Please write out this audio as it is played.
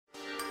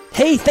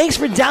Hey, thanks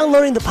for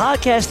downloading the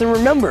podcast, and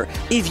remember,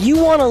 if you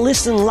want to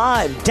listen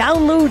live,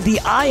 download the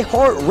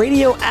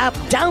iHeartRadio app,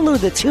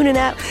 download the TuneIn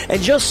app,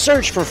 and just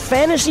search for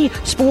Fantasy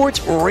Sports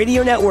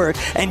Radio Network,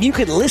 and you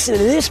can listen to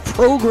this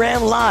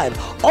program live.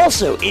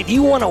 Also, if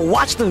you want to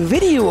watch the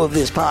video of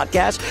this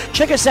podcast,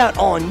 check us out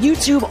on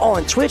YouTube,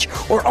 on Twitch,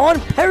 or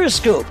on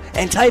Periscope,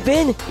 and type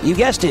in, you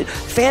guessed it,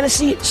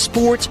 Fantasy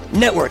Sports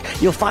Network.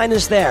 You'll find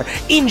us there.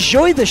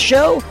 Enjoy the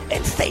show,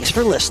 and thanks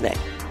for listening.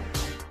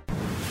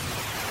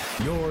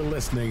 You're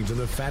listening to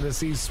the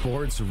Fantasy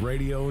Sports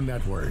Radio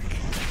Network.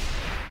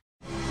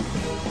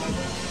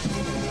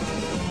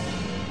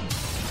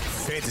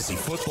 Fantasy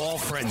Football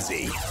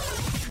Frenzy.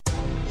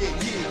 Yeah.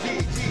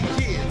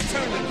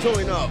 Turn the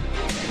joint up.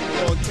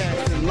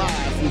 Broadcasting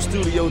live from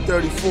Studio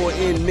 34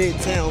 in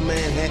Midtown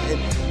Manhattan.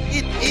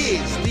 It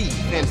is the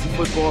Fantasy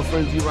Football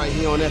Frenzy right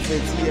here on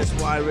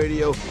FNTSY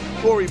Radio.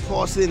 Corey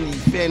Parson, the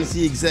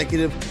fantasy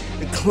executive,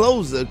 the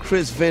closer,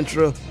 Chris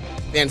Ventura,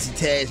 Fantasy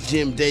Taz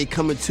Jim Day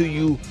coming to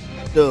you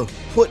to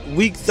put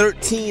Week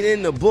 13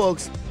 in the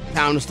books.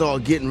 Time to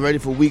start getting ready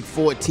for Week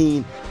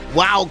 14,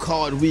 wild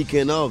card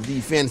weekend of the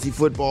Fantasy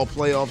Football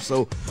Playoffs.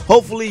 So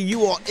hopefully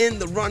you are in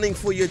the running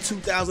for your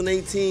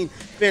 2018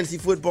 Fantasy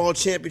Football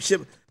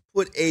Championship.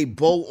 Put a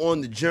bow on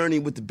the journey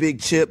with the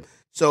big chip.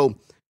 So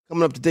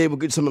coming up today, we'll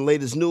get some of the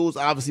latest news.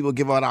 Obviously, we'll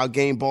give out our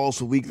game balls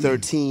for Week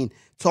 13.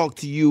 Talk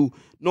to you.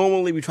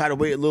 Normally, we try to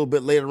wait a little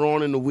bit later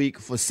on in the week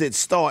for sit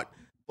start.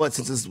 But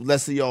since it's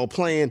less of y'all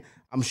playing,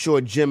 I'm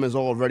sure Jim is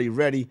already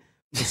ready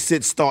to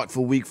sit start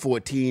for Week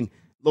 14.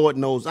 Lord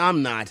knows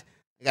I'm not.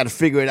 I got to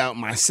figure it out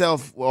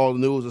myself with all the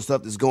news and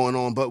stuff that's going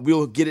on. But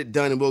we'll get it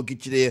done and we'll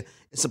get you there.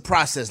 It's a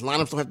process.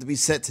 Lineups don't have to be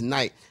set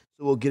tonight.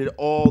 So we'll get it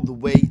all the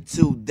way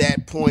to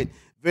that point.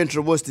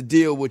 Ventura, what's the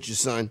deal with you,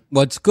 son?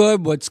 What's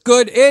good? What's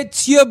good?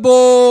 It's your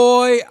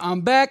boy.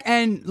 I'm back.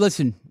 And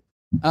listen,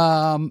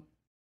 I'm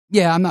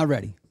not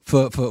ready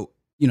for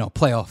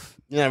playoff.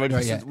 You're not ready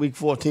for yet. Week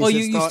 14. Well,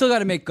 you still got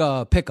to make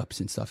pickups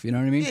and stuff. You know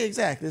what I mean? Yeah,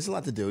 exactly. There's a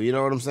lot to do. You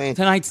know what I'm saying?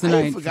 Tonight's the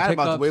night. I forgot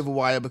about the waiver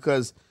wire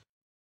because,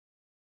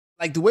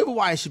 the waiver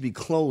wire should be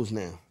closed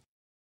now.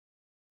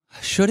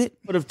 Should it?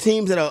 For the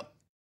teams that are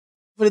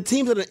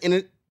in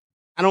it,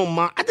 I don't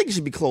mind. I think it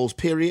should be closed.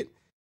 Period.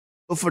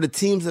 But for the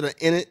teams that are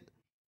in it,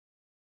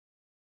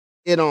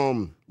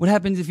 What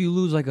happens if you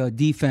lose a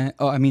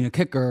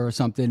kicker or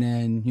something,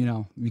 and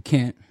you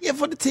can't? Yeah,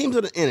 for the teams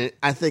that are in it,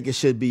 I think it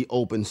should be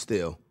open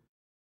still.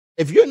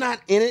 If you're not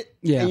in it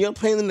and you're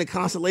playing in the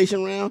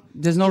consolation round,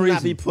 there's no reason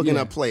not be picking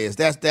up players.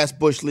 That's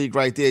Bush League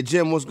right there.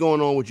 Jim, what's going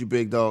on with you,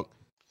 big dog?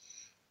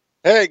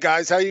 Hey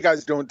guys, how you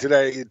guys doing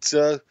today? It's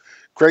a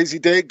crazy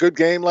day. Good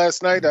game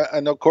last night. I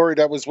know, Corey,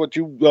 that was what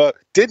you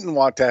didn't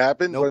want to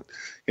happen, nope.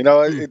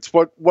 But it's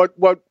what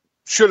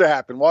should have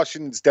happened.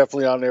 Washington's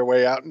definitely on their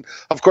way out, and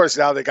of course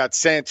now they got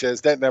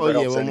Sanchez. That never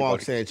helps anybody.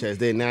 Mark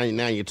Sanchez. Now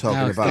you're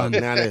talking about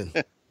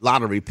the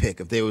lottery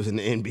pick if they was in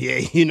the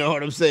NBA. You know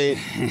what I'm saying?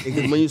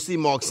 Because when you see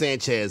Mark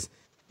Sanchez,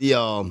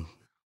 the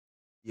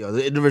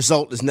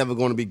result is never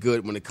going to be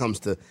good when it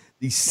comes to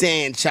the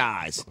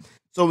Sanchez.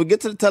 So we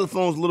get to the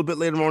telephones a little bit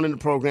later on in the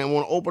program. I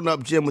want to open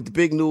up, Jim, with the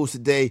big news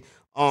today.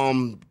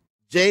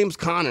 James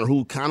Conner,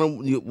 who kind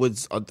of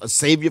was a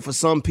savior for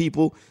some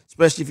people,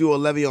 especially if you were a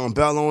Le'Veon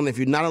Bell owner. If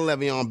you're not a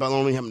Le'Veon Bell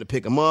owner, you happen to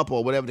pick him up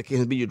or whatever the case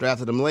may be, you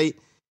drafted him late.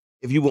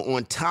 If you were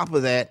on top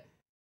of that,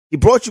 he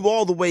brought you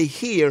all the way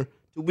here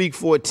to Week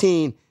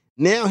 14.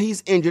 Now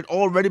he's injured,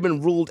 already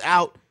been ruled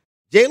out.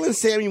 Jalen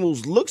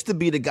Samuels looks to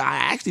be the guy.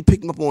 I actually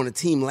picked him up on a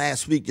team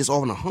last week just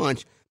off on a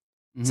hunch.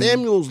 Mm-hmm.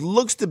 Samuels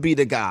looks to be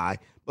the guy,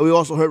 but we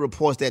also heard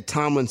reports that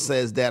Tomlin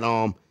says that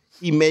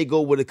he may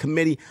go with a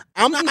committee.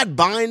 I'm not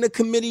buying the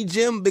committee,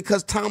 Jim,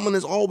 because Tomlin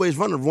has always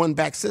run a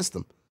run-back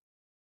system.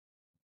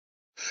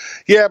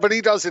 Yeah, but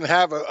he doesn't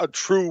have a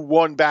true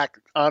one back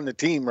on the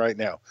team right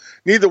now.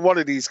 Neither one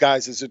of these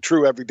guys is a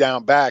true every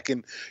down back.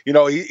 And,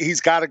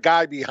 he's got a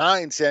guy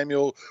behind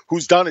Samuel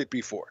who's done it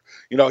before.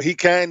 He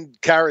can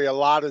carry a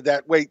lot of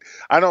that weight.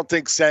 I don't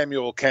think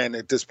Samuel can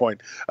at this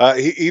point.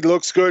 He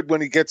looks good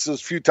when he gets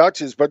those few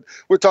touches, but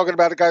we're talking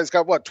about a guy who's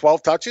got,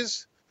 12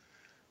 touches?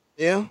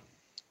 Yeah.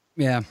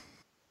 Yeah.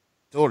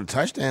 Toward a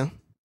touchdown.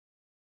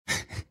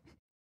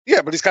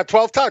 Yeah, but he's got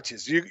 12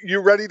 touches. You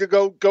ready to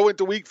go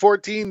into Week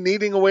 14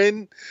 needing a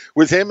win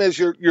with him as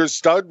your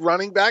stud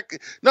running back?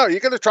 No,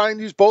 you're going to try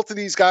and use both of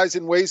these guys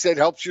in ways that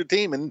helps your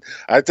team, and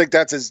I think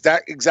that's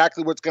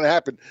exactly what's going to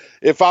happen.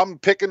 If I'm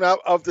picking up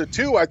of the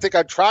two, I think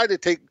I'd try to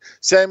take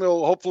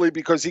Samuel, hopefully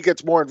because he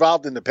gets more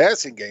involved in the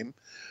passing game.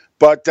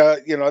 But,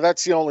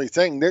 that's the only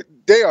thing.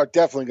 They are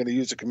definitely going to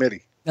use a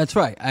committee. That's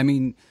right. I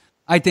mean,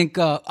 I think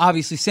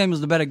obviously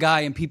Samuel's the better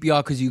guy in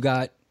PPR because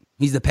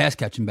he's the pass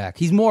catching back.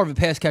 He's more of a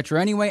pass catcher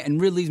anyway,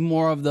 and Ridley's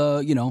more of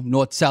the,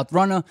 north-south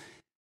runner.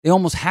 They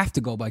almost have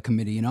to go by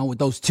committee, with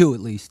those two at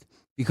least,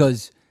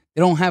 because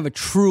they don't have a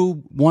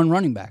true one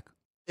running back.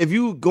 If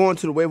you go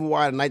into the waiver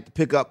wire tonight to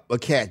pick up a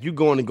cat, you're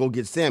going to go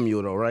get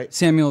Samuel, though, right?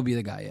 Samuel will be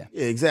the guy, yeah.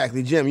 Yeah,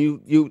 exactly. Jim,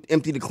 you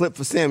empty the clip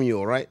for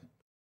Samuel, right?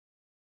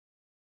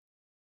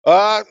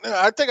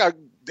 I think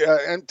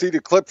empty the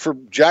clip for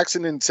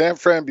Jackson and San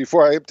Fran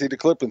before I empty the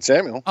clip in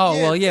Samuel. Oh,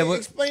 well, yeah.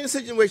 Explain the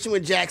situation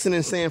with Jackson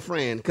and San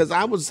Fran, because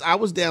I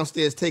was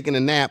downstairs taking a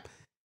nap,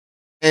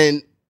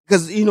 and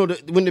because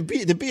when the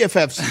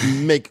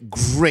BFFs make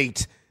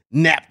great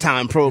nap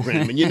time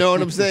programming, you know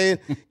what I'm saying?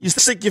 You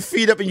stick your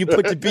feet up and you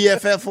put the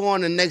BFF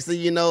on, and next thing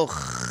you know,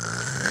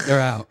 they're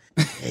out.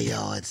 Hey,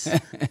 yo, it's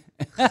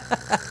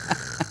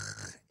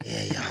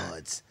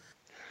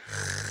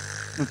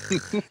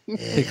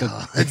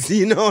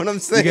you know what I'm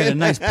saying? You get a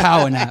nice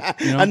power nap.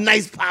 You know? A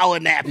nice power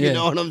nap, you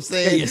know what I'm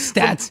saying? Your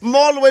stats. From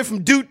all the way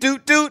from doot,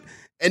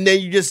 and then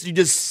you just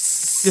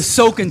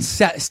soaking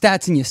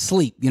stats in your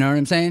sleep. You know what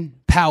I'm saying?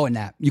 Power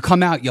nap. You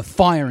come out, you're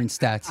firing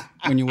stats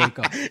when you wake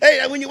up.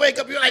 Hey, when you wake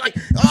up, you're like,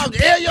 oh,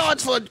 air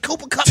yards for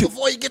Cooper Kupp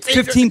before you get to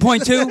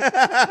 15.2,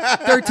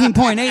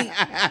 13.8.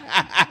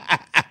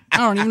 I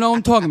don't even know what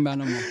I'm talking about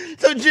no more.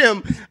 So,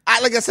 Jim,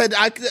 like I said,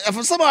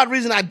 for some odd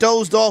reason, I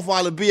dozed off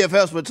while the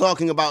BFFs were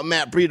talking about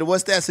Matt Breida.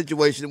 What's that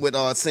situation with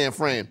San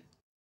Fran?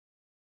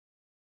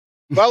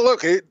 Well,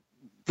 look,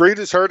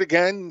 Breida's hurt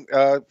again.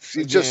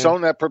 He's just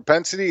shown that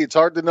propensity. It's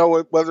hard to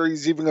know whether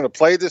he's even going to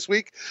play this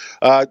week.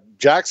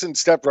 Jackson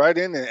stepped right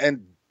in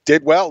and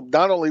did well.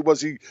 Not only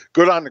was he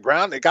good on the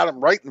ground, they got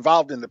him right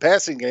involved in the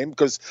passing game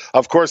because,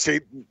 of course, they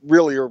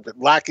really are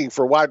lacking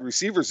for wide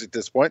receivers at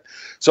this point.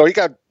 So he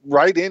got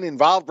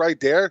involved right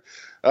there.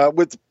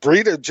 With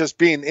Breida just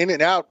being in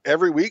and out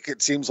every week,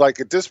 it seems like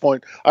at this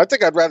point, I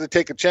think I'd rather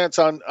take a chance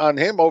on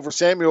him over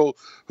Samuel,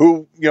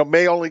 who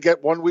may only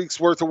get 1 week's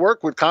worth of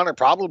work, with Connor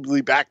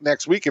probably back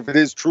next week if it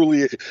is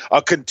truly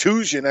a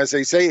contusion, as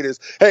they say it is.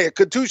 Hey, a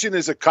contusion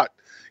is a cut.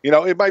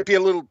 It might be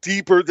a little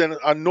deeper than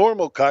a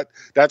normal cut.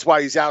 That's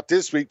why he's out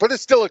this week, but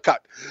it's still a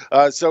cut.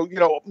 So,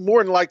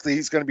 more than likely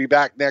he's going to be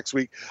back next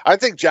week. I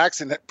think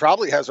Jackson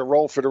probably has a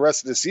role for the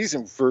rest of the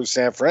season for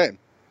San Fran.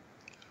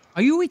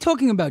 Are we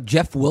talking about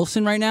Jeff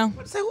Wilson right now?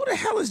 Who the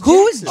hell is Jackson?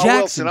 Who is Jackson?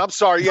 Wilson. I'm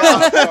sorry. Yeah,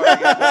 I'm sorry.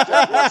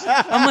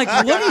 Yeah, I'm like,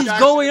 what is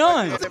going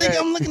on?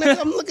 I'm looking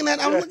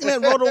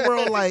at Roto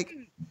World like,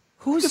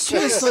 who's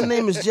his son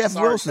name is Jeff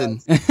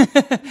Wilson?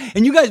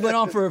 And you guys went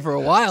on for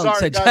a while and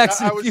said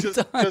Jackson. I was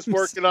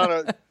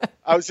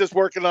just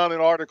working on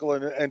an article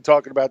and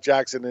talking about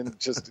Jackson and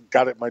just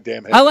got it in my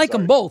damn head. I like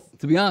them both,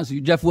 to be honest with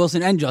you, Jeff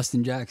Wilson and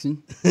Justin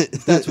Jackson.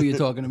 If that's what you're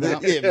talking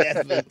about.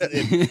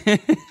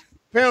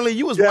 Apparently,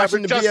 you was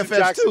watching the BFFs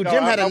Jackson, too.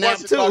 Jim had a nap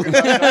too.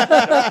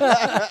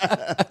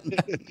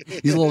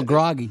 He's a little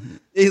groggy.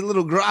 He's a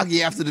little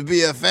groggy after the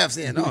BFFs.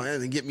 Yeah, no,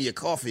 and get me a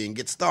coffee and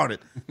get started.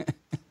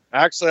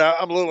 Actually,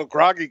 I'm a little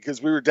groggy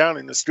because we were down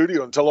in the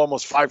studio until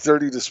almost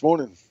 5:30 this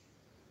morning.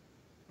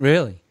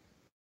 Really?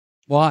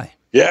 Why?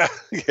 Yeah.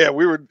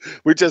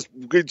 We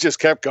just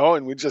kept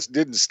going. We just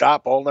didn't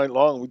stop all night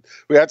long.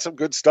 We had some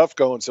good stuff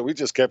going, so we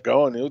just kept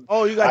going.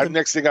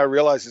 Next thing I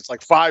realized, it's like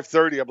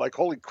 5:30. I'm like,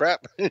 holy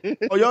crap!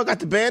 Y'all got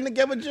the band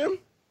together, Jim?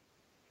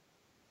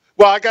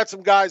 Well, I got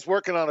some guys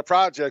working on a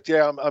project.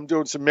 Yeah, I'm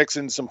doing some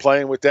mixing, some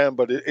playing with them,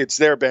 but it's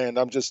their band.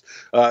 I'm just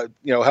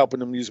helping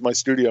them use my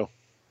studio.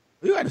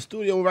 You got a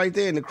studio right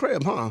there in the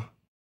crib, huh?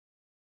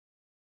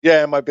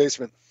 Yeah, in my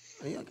basement.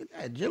 Yeah, look at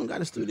that. Jim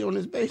got a studio in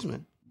his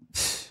basement.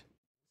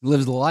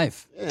 Lives the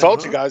life. Yeah,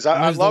 told you guys,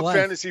 I love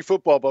fantasy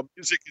football, but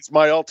music is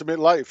my ultimate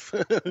life.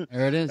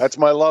 There it is. That's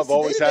my love.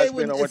 Always has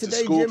been. I went to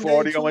school for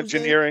audio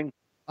engineering.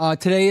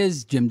 Today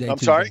is gym day. I'm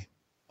sorry?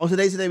 Oh,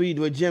 today's the day we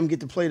do a gym,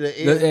 get to play the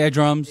air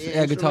drums,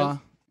 air guitar.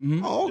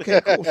 Mm-hmm. Oh,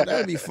 okay, cool. So that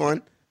would be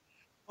fun.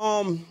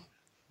 One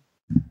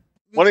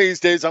of these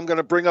days, I'm going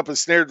to bring up a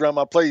snare drum.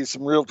 I'll play you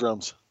some real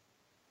drums.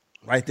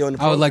 Right there on the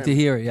program. I would like to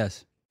hear it,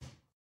 yes.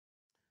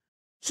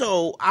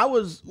 So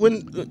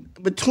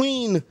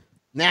between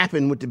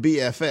napping with the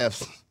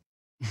BFFs,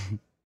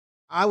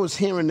 I was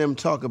hearing them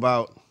talk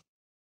about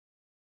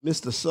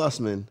Mr.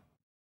 Sussman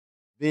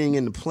being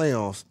in the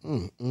playoffs.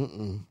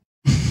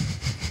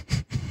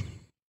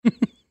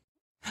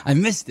 I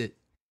missed it.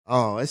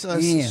 Oh, it's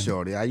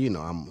shorty.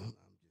 I'm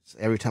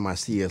every time I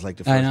see it, it's like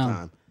the first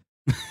time.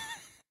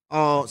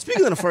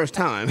 Speaking of the first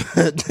time,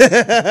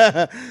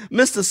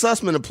 Mr.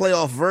 Sussman, a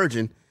playoff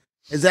virgin,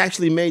 has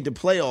actually made the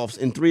playoffs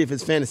in 3 of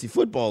his fantasy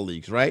football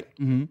leagues, right?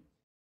 Mm-hmm.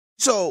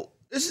 So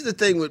this is the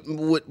thing with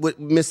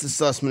Mr.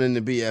 Sussman and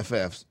the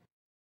BFFs.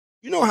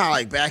 You know how,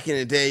 like, back in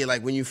the day,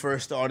 like, when you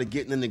first started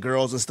getting into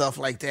girls and stuff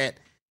like that,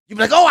 you'd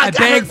be like, oh, I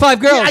got 5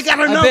 girls. Yeah, I got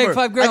her number. I bagged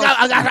 5 girls.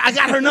 I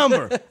got her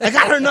number. I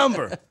got her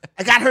number.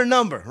 I got her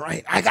number,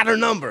 right? I got her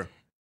number.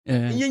 Yeah.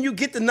 And then you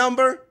get the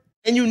number,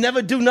 and you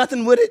never do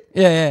nothing with it.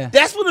 Yeah.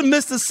 That's what a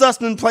Mr.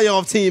 Sussman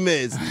playoff team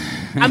is.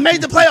 I made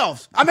the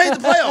playoffs.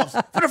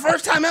 For the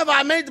first time ever,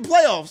 I made the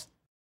playoffs.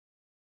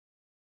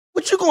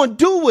 What you going to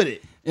do with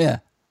it? Yeah.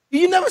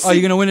 You never see. Are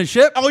you going to win a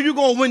chip? Oh, you're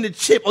going to win the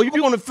chip. Or you're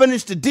going to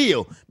finish the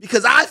deal.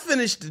 Because I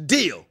finished the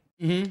deal.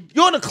 Mm-hmm.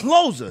 You're the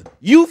closer.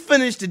 You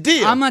finished the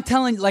deal. I'm not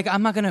telling,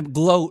 I'm not going to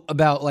gloat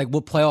about,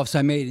 what playoffs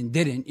I made and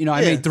didn't.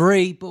 I made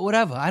 3, but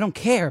whatever. I don't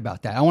care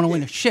about that. I want to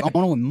win a chip. I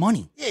want to win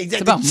money. Yeah,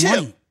 exactly. It's about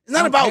money. It's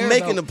not about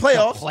making the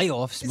playoffs.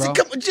 Playoffs, bro.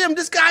 Jim,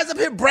 this guy's up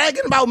here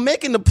bragging about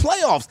making the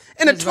playoffs.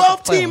 In a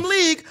 12-team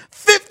league,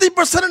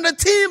 50% of the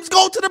teams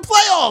go to the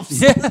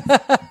playoffs.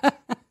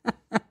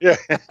 Yeah.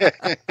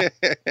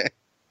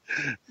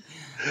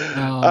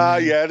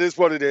 Yeah, it is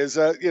what it is.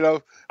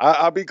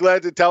 I'll be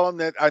glad to tell him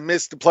that I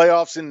missed the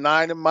playoffs in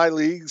 9 of my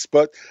leagues,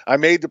 but I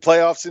made the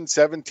playoffs in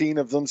 17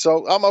 of them,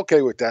 so I'm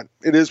okay with that.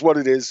 It is what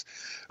it is.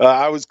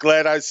 I was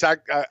glad I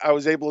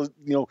was able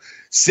to,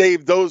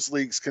 save those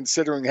leagues,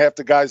 considering half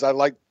the guys I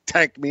like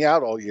tanked me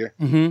out all year.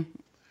 Mm-hmm.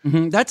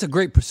 Mm-hmm. That's a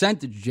great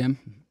percentage, Jim.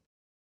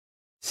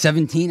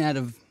 17 out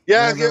of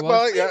yeah. It's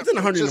in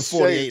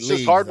 148 leagues. It's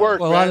just hard work.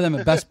 Well, a lot of them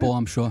are best ball,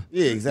 I'm sure.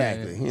 Yeah,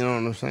 exactly. You know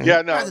what I'm saying?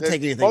 Yeah, no. Not to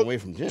take anything away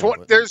from Jim.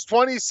 There's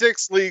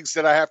 26 leagues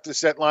that I have to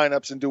set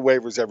lineups and do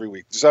waivers every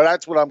week. So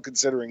that's what I'm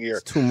considering here.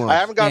 It's too much. I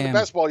haven't gotten to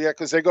best ball yet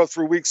because they go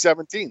through week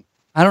 17.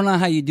 I don't know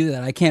how you do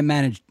that. I can't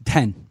manage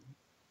 10.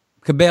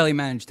 Could barely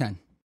manage 10.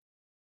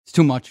 It's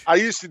too much. I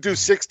used to do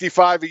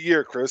 65 a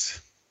year, Chris.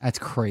 That's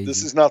crazy.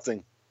 This is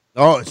nothing.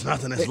 Oh, it's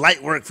nothing. It's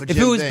light work for Jim.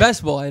 If it was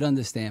best ball, I'd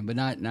understand, but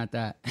not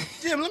that.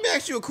 Jim, let me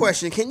ask you a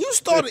question. Can you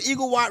start an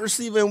Eagle wide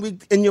receiver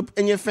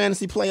in your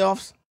fantasy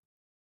playoffs?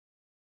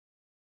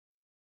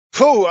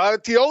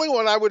 The only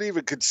one I would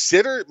even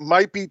consider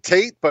might be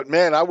Tate, but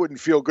man, I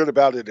wouldn't feel good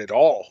about it at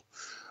all.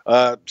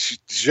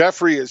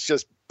 Jeffrey is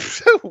just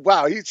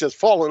wow, he's just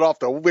falling off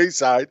the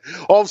wayside.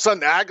 All of a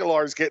sudden,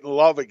 Aguilar's getting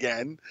love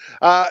again.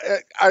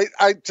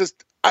 It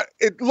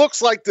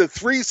looks like the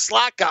 3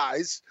 slot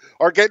guys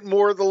are getting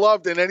more of the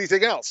love than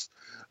anything else.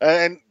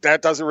 And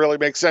that doesn't really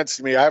make sense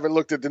to me. I haven't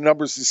looked at the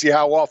numbers to see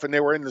how often they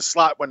were in the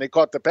slot when they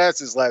caught the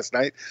passes last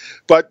night.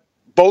 But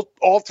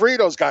all 3 of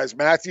those guys,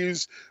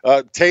 Matthews,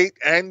 Tate,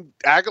 and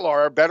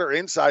Aguilar, are better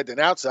inside than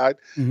outside.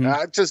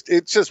 Mm-hmm.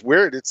 It's just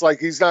weird. It's like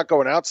he's not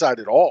going outside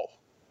at all.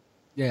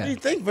 Yeah. What do you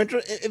think,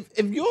 Ventura?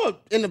 If you're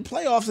in the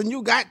playoffs and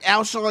you got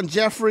Alshon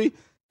Jeffrey,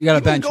 you got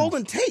to bench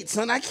Golden Tate,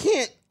 son.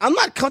 I'm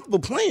not comfortable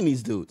playing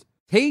these dudes.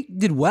 Tate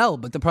did well,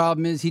 but the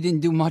problem is he didn't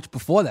do much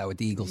before that with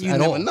the Eagles You at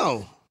never all.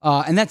 know.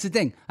 And that's the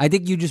thing. I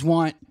think you just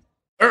want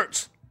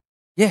Ertz.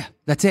 Yeah,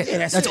 that's it. Yeah,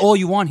 that's it. all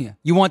you want here.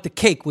 You want the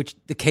cake, which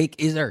the cake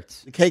is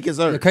Ertz. The cake is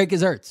Ertz. The cake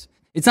is Ertz.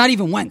 It's not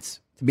even Wentz,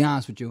 to be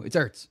honest with you. It's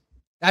Ertz.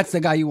 That's the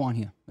guy you want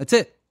here. That's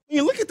it. When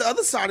you look at the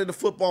other side of the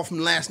football from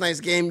last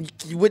night's game,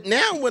 with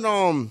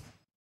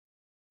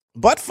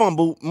butt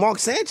fumble, Mark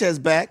Sanchez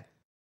back,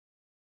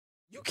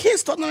 you can't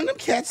start none of them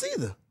cats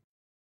either.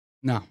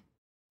 No.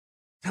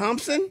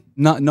 Thompson?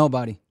 No,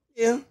 nobody.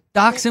 Yeah.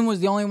 Doxson was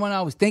the only one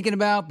I was thinking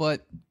about,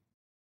 but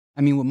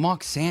I mean, with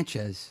Mark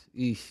Sanchez,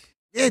 eesh.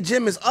 Yeah,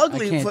 Jim, is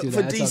ugly for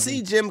DC,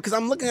 ugly. Jim, because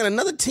I'm looking at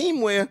another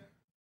team where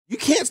you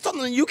can't start.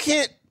 You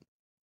can't.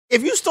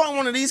 If you start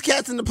one of these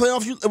cats in the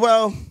playoffs,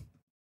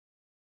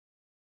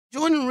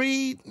 Jordan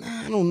Reed,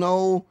 I don't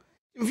know.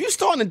 If you're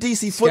starting a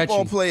DC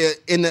football player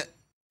in the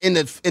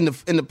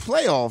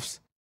playoffs,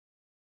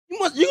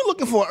 you're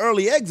looking for an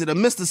early exit, a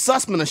Mr.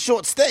 Sussman, a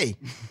short stay.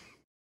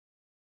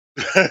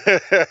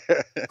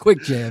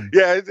 Quick jab.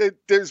 Yeah,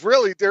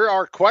 there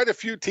are quite a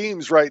few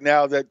teams right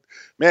now that,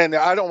 man,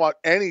 I don't want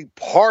any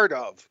part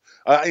of.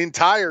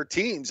 Entire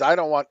teams I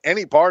don't want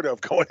any part of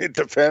going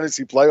into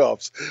fantasy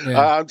playoffs.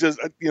 Yeah. I'm just,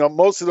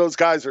 most of those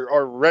guys are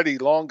already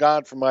long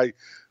gone from my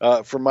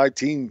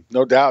team,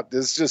 no doubt.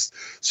 There's just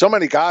so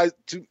many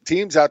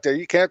teams out there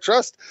you can't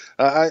trust.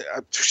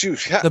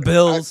 The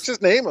Bills.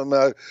 Just name them.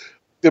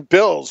 The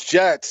Bills,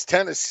 Jets,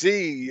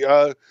 Tennessee,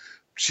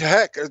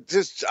 heck,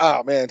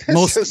 man.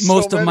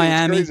 Most of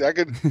Miami. I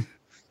could,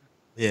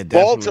 yeah,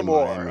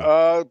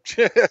 Baltimore,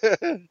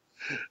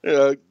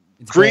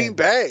 Green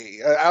Bay,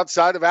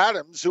 outside of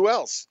Adams, who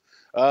else?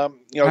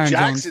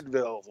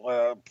 Jacksonville,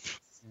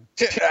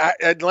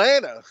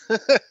 Atlanta.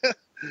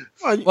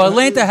 Well,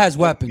 Atlanta has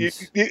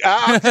weapons.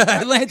 How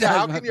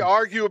can you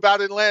argue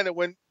about Atlanta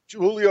when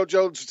Julio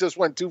Jones just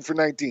went 2 for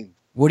 19?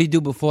 What did he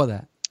do before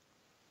that?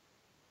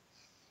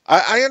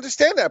 I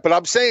understand that, but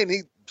I'm saying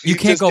he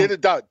did a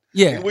dud.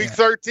 Yeah, in week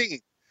 13,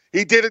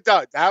 he did a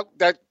dud.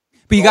 But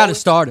you got to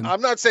start him.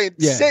 I'm not saying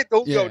sit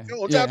Julio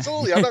Jones.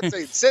 Absolutely, I'm not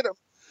saying sit him.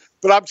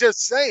 But I'm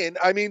just saying,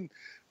 I mean,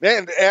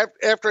 man,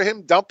 after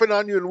him dumping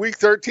on you in week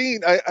 13,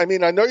 I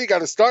know you got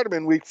to start him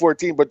in week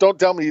 14, but don't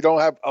tell me you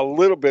don't have a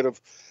little bit of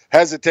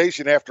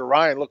hesitation after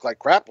Ryan looked like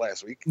crap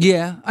last week.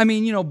 Yeah, I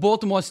mean,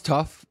 Baltimore's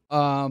tough,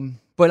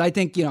 but I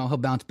think, he'll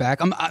bounce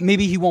back.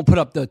 Maybe he won't put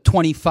up the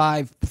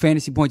 25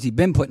 fantasy points he's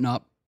been putting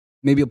up.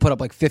 Maybe he'll put up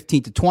like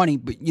 15 to 20,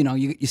 but,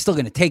 you're still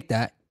going to take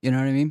that. You know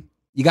what I mean?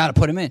 You got to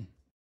put him in.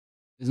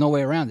 There's no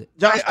way around it.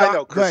 I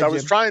know, Chris. I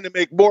was trying to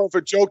make more of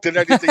a joke than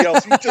anything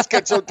else. You just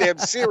get so damn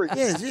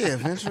serious. Yeah.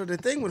 The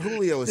thing with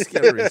Julio is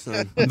scary,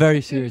 son. I'm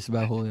very serious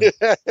about Julio.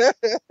 I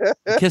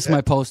kiss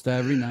my poster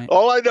every night.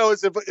 All I know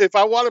is if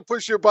I want to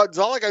push your buttons,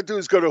 all I got to do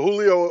is go to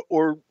Julio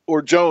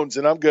or Jones,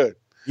 and I'm good.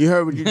 You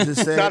heard what you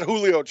just said? Not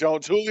Julio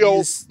Jones.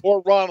 Julio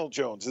or Ronald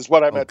Jones is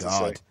what I meant to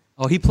say.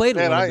 Oh, he played a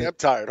Man, little I bit. am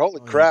tired.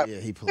 Holy crap. Yeah,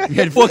 he played. He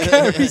had 4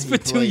 carries He for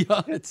 2 played.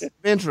 yards.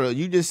 Ventura,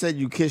 you just said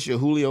you kiss your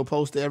Julio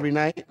poster every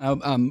night?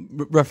 I'm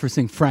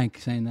referencing Frank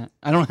saying that.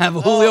 I don't have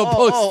a Julio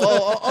poster.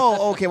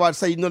 Okay. Well, I'd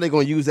say they're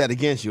going to use that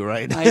against you,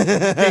 right? They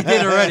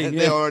did already.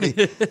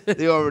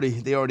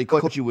 They already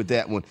caught you with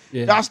that one.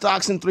 Yeah. Josh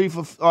Stockton 3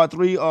 for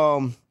 3.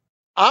 I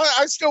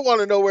still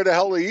want to know where the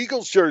hell the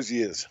Eagles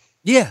jersey is.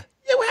 Yeah.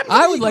 What happened to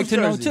I the would like to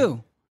Eagles know, jersey?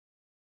 too.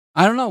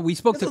 I don't know. We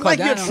spoke to It's like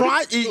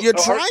Cardano. you're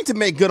trying to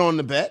make good on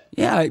the bet.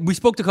 Yeah, we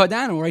spoke to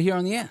Cardano right here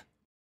on the air.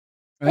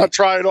 I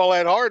tried all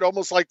that hard,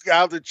 almost like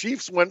how the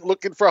Chiefs went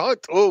looking for Hunt.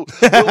 Okay,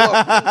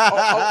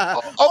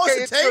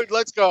 it's good.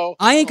 Let's go.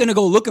 I ain't going to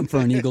go looking for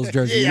an Eagles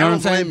jersey. You know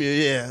what I'm saying?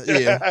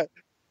 Yeah.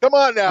 Come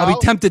on now. I'll be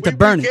tempted to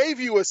burn it. We gave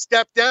you a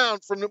step down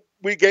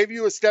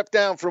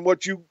from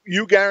what you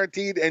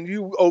guaranteed and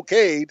you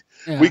okayed.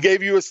 Yeah. We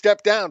gave you a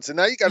step down. So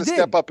now you got to You did.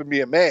 step up and be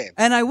a man.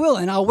 And I will,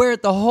 and I'll wear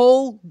it the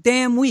whole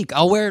damn week.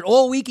 I'll wear it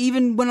all week,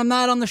 even when I'm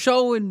not on the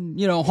show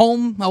and,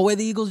 home. I'll wear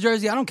the Eagles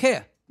jersey. I don't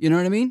care. You know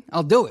what I mean?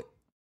 I'll do it.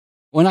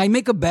 When I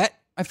make a bet,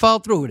 I follow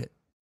through with it.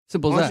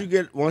 Simple as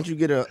that. Why don't you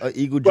get a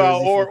Eagle jersey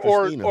Well,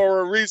 for Christina?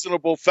 or a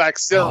reasonable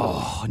facsimile.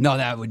 Oh, no,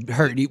 that would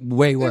hurt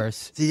way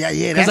worse. See, yeah,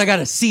 Because I got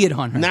to see it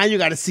on her. now you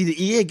got to see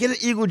get an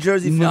Eagle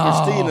jersey for No.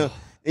 Christina,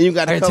 and you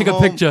got to I gotta come take a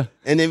home picture.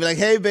 and then be like,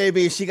 "Hey,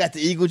 baby," she got the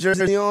Eagle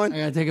jersey on. I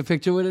got to take a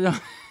picture with it on.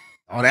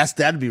 Oh,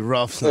 that'd be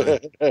rough, son.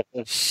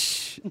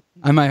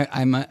 I might.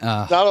 I only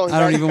don't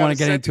that, even you want to gotta get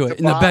send into it it. to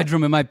In the Bob.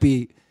 bedroom, it might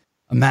be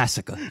a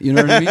massacre. You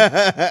know what I mean?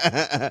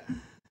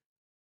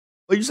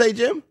 What'd you say,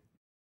 Jim?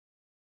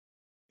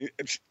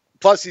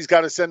 Plus, he's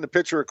got to send a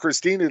picture of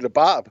Christina to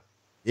Bob.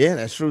 Yeah,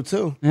 that's true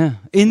too. Yeah.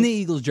 In the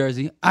Eagles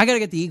jersey. I got to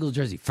get the Eagles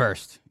jersey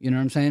first. You know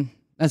what I'm saying?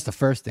 That's the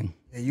first thing.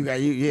 Yeah,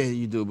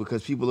 you do,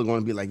 because people are going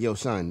to be like, "Yo,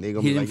 son," they're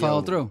going to He be didn't like, follow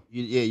 "Yo, through."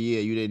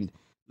 You didn't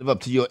live up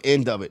to your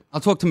end of it."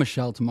 I'll talk to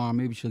Michelle tomorrow.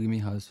 Maybe she'll give me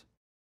hers.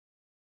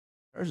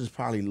 Hers is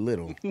probably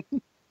little.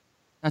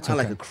 That's I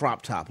okay. like a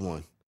crop top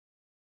one.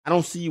 I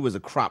don't see you as a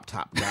crop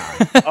top guy.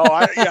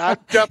 I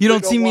definitely You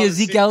don't see me wanna as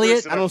Zeke see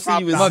Elliott? Chris in I a don't see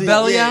crop you as top. My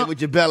belly yeah, out? with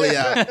your belly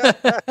out.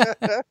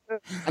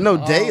 I know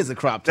Day is a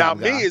crop Now, top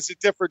me guy. is a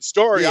different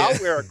story. Yeah. I'll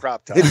wear a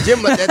crop top. If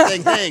Jim let that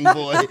thing hang,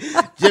 boy,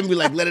 Jim be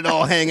like, "Let it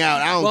all hang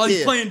out. I don't While care."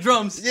 he's playing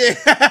drums. Yeah.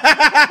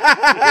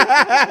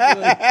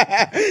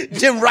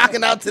 Jim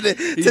rocking out to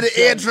the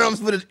air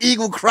drums with an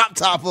Eagle crop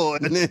top on.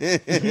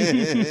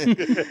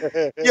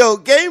 Yo,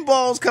 game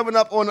balls coming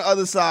up on the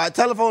other side.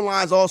 Telephone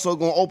lines also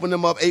going to open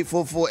them up,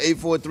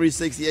 844-843-6879.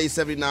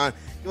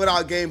 Giving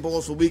out game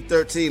balls for week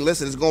 13.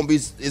 Listen, it's gonna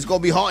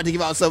be hard to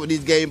give out some of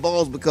these game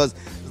balls because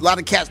a lot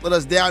of cats let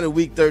us down in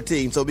week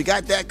 13. So we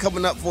got that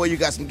coming up for you.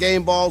 Got some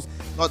game balls.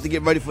 Start to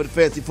get ready for the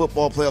fantasy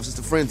football playoffs. It's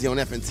the Frenzy on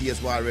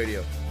FNTSY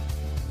Radio.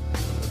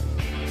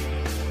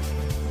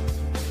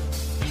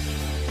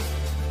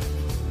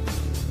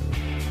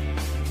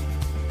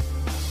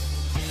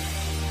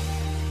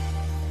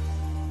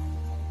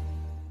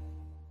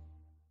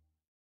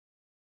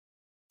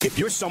 If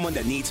you're someone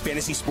that needs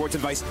fantasy sports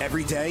advice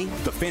every day,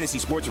 the Fantasy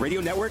Sports Radio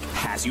Network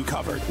has you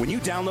covered. When you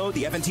download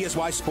the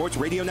FNTSY Sports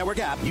Radio Network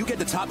app, you get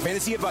the top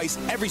fantasy advice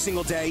every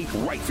single day,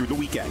 right through the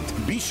weekend.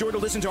 Be sure to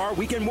listen to our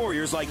weekend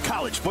warriors like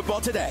College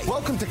Football Today.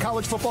 Welcome to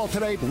College Football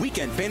Today.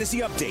 Weekend Fantasy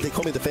Update. They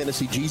call me the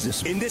Fantasy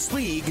Jesus. In this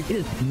league, It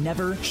is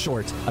never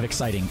short of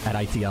exciting at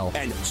ITL.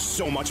 and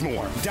so much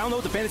more.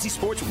 Download the Fantasy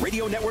Sports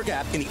Radio Network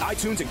app in the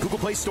iTunes and Google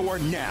Play Store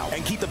now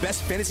and keep the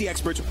best fantasy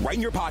experts right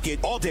in your pocket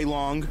all day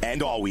long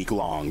and all week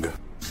long.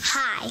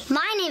 Hi,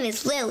 my name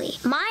is Lily.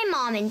 My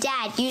mom and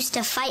dad used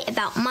to fight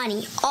about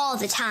money all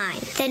the time.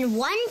 Then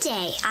one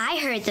day, I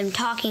heard them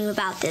talking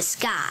about this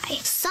guy,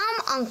 some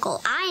uncle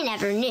I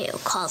never knew,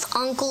 called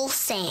Uncle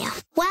Sam.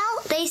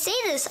 Well, they say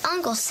this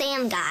Uncle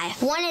Sam guy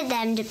wanted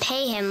them to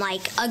pay him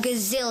like $1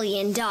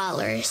 gazillion,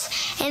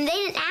 and they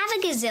didn't have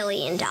 $1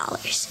 gazillion.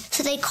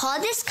 So they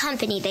called this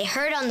company they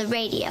heard on the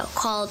radio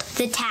called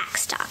the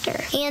Tax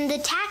Doctor. And the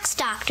Tax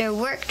Doctor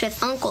worked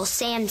with Uncle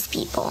Sam's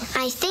people.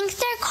 I think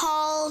they're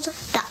called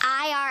the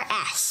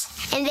IRS.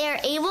 And they were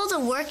able to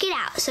work it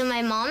out so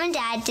my mom and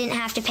dad didn't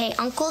have to pay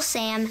Uncle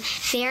Sam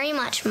very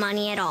much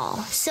money at all.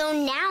 So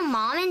now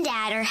mom and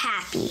dad are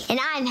happy, and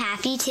I'm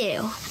happy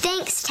too.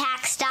 Thanks,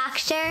 Tax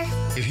Doctor.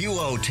 If you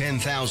owe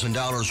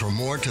 $10,000 or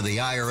more to the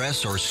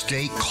IRS or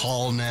state,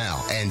 call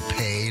now and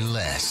pay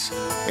less.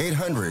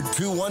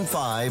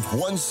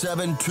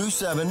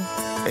 800-215-1727.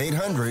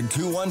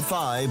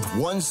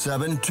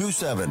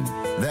 800-215-1727.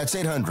 That's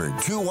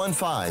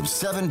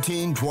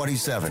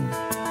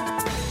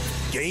 800-215-1727.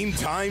 Game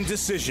time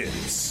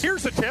decisions.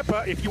 Here's a tip.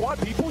 If you want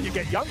people, you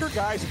get younger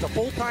guys. It's a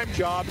full-time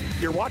job.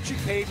 You're watching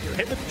tape. You're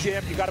hitting the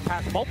gym. You got to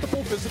pass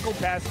multiple physical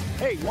tests.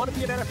 Hey, you want to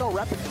be an NFL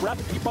rep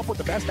and keep up with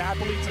the best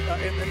athletes in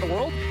the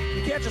world?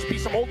 You can't just be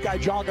some old guy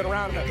jogging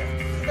around.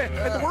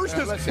 And the worst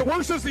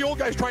is the old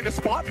guy's trying to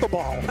spot the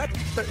ball.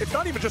 It's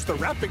not even just the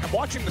repping. I'm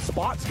watching the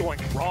spots going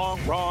wrong,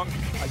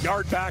 a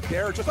yard back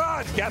there. Just,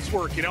 it's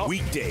guesswork, you know?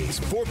 Weekdays,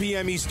 4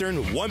 p.m.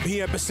 Eastern, 1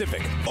 p.m.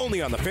 Pacific,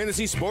 only on the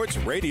Fantasy Sports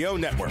Radio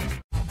Network.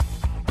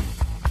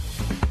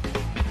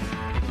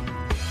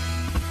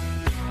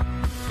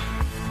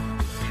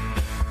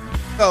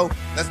 So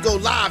let's go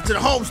live to the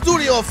home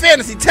studio of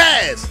Fantasy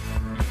Taz.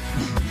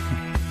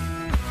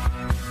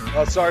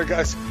 Oh, sorry,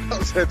 guys. I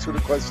was answering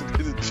the question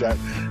in the chat.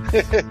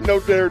 No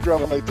dare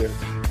drum right there.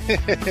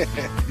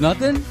 No,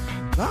 Nothing?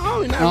 you're not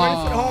ready for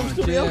the home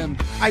studio. Jim.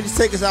 I just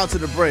take us out to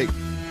the break.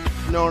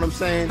 You know what I'm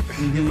saying?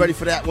 Get ready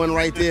for that one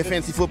right there.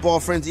 Fantasy Football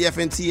Frenzy,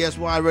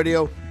 FNTSY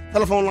Radio.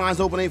 Telephone lines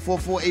open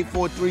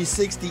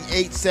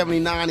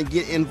 844-843-6879 and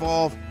get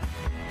involved.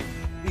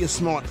 Be a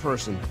smart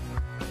person.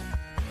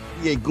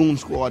 Be a Goon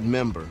Squad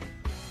member.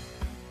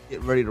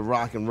 Get ready to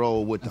rock and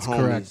roll with That's the homies.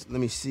 correct. Let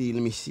me see.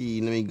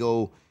 Let me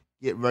go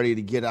get ready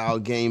to get our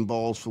game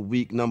balls for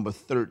week number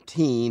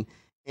 13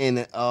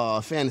 in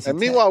Fantasy. And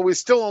meanwhile, we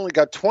still only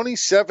got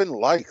 27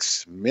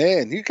 likes.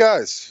 Man, you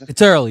guys.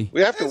 It's early.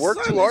 We have to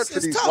work too hard for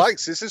these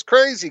likes. This is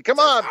crazy. Come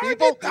on,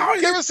 people.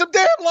 Give us some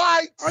damn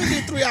likes. I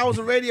did 3 hours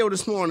of radio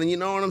this morning. You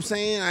know what I'm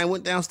saying? I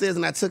went downstairs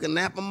and I took a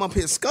nap. I'm up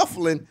here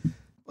scuffling.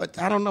 But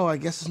I don't know. I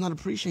guess it's not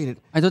appreciated.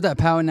 I thought that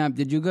power nap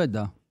did you good,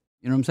 though.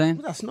 You know what I'm saying?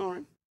 Was I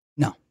snoring?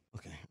 No.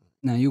 Okay.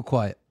 No, you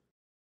quiet.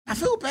 I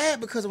feel bad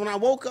because when I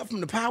woke up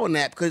from the power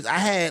nap, because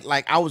I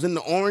was in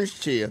the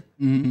orange chair,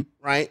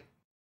 right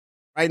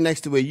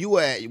next to where you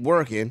were at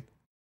working.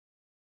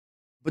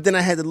 But then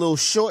I had the little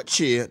short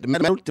chair,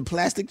 the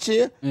plastic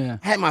chair. Yeah.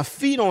 I had my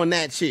feet on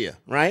that chair,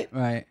 right?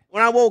 Right.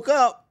 When I woke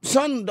up,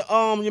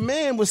 your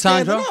man was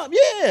standing Sandro? up.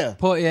 Yeah.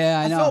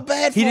 I know. felt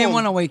bad for He didn't him.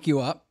 want to wake you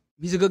up.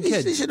 He's a good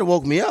kid. He should have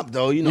woke me up,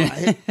 though. You know,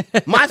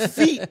 my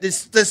feet, the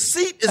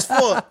seat is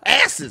for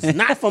asses,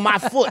 not for my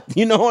foot.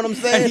 You know what I'm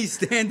saying? And he's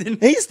standing.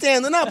 He's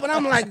standing up, and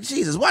I'm like,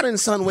 Jesus, why didn't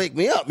son wake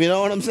me up? You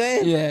know what I'm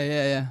saying?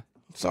 Yeah.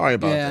 Sorry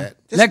about that.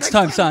 Next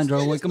time,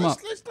 Sandro, wake him up.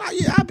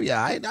 I'll be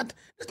all right.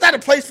 It's not a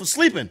place for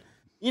sleeping.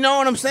 You know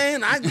what I'm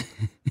saying? I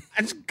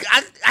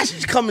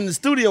should come in the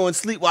studio and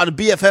sleep while the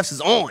BFFs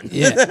is on.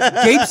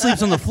 Yeah. Gabe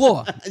sleeps on the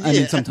floor. I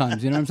mean,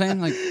 sometimes, you know what I'm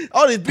saying? Like,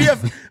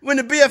 when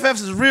the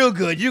BFFs is real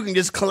good, you can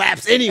just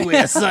collapse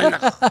anywhere, son.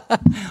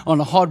 on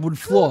a hardwood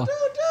floor.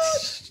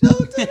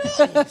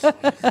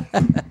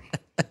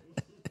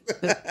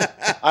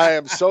 I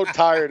am so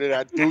tired of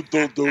that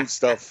do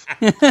stuff.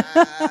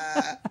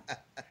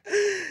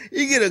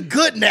 You get a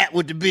good nap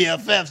with the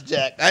BFFs,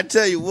 Jack. I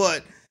tell you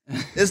what,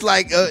 it's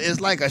like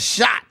a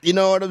shot. You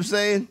know what I'm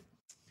saying?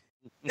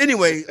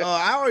 Anyway,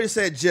 I already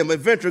said, Jim,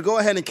 Adventure, go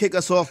ahead and kick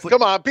us off.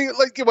 Come on,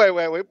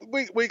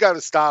 wait. We got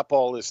to stop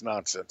all this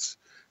nonsense.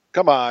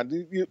 Come on.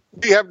 We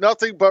have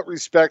nothing but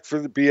respect for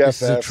the BFFs.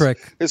 This is a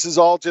trick. This has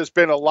all just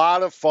been a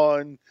lot of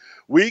fun.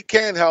 We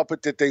can't help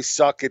it that they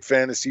suck at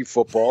fantasy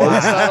football.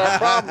 That's not our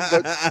problem.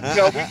 But,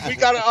 we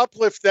got to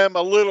uplift them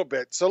a little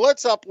bit. So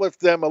let's uplift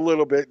them a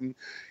little bit and,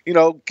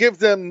 give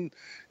them,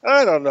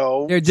 I don't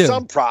know,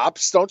 some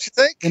props, don't you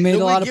think? They made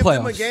a lot of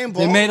playoffs.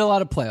 They made a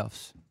lot of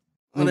playoffs.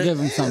 We'll give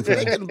them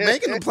something.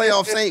 Making the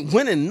playoffs ain't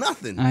winning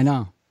nothing. I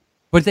know.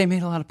 But they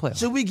made a lot of playoffs.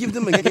 Should we give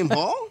them a game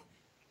ball?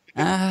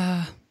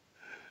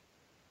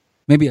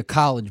 Maybe a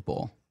college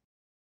ball.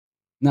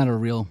 Not a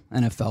real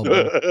NFL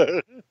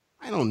ball.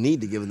 I don't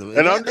need to give them.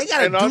 They got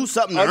to do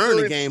something to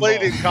earn a game ball.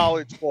 Underinflated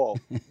college ball.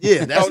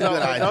 Yeah, that's a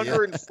good idea.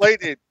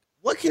 Underinflated.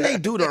 What can they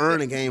do to earn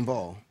a game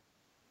ball?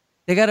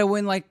 They got to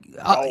win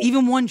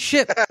even one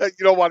ship.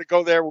 You don't want to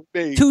go there with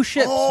me. 2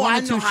 ships. Oh, I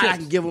know how I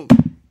can give them.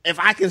 If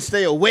I can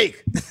stay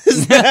awake.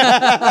 If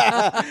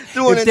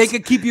they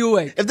can keep you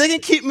awake. If they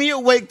can keep me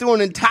awake through an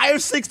entire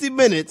 60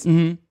 minutes,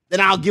 then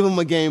I'll give them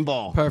a game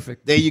ball.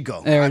 Perfect. There you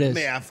go. There it is.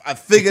 Man, I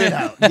figured it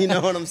out. You know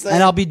what I'm saying?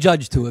 And I'll be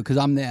judged to it because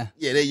I'm there.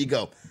 Yeah, there you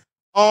go.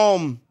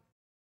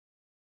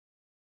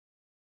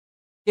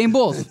 Game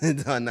balls.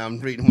 No, I'm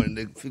reading one of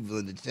the people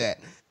in the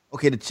chat.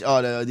 Okay,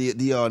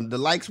 the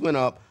likes went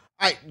up.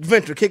 All right,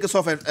 Venture, kick us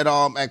off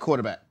at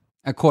quarterback.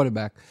 At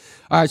quarterback.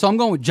 All right, so I'm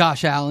going with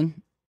Josh Allen.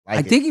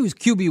 I think he was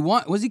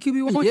QB1. Was he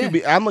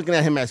QB1? Yeah. I'm looking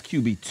at him as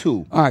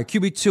QB2. All right,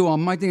 QB2.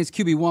 My thing is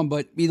QB1,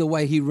 but either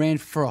way, he ran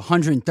for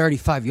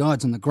 135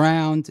 yards on the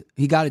ground.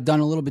 He got it done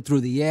a little bit through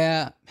the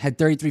air, had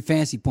 33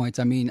 fantasy points.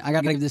 I mean, I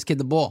got to give this kid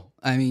the ball.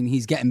 I mean,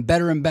 he's getting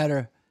better and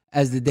better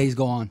as the days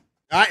go on.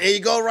 All right, there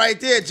you go right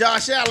there.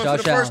 Josh Allen for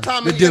the first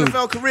time in your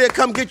NFL career.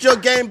 Come get your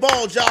game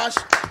ball, Josh.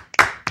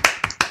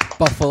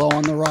 Buffalo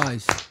on the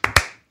rise.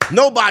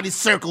 Nobody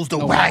circles the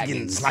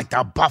wagons like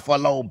the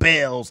Buffalo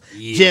Bills.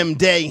 Yeah. Jim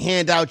Day,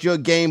 hand out your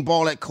game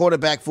ball at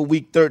quarterback for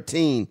week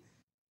 13.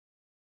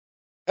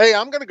 Hey,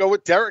 I'm going to go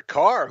with Derek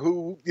Carr,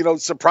 who,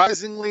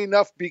 surprisingly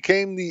enough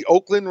became the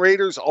Oakland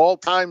Raiders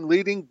all-time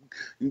leading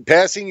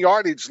passing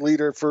yardage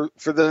leader for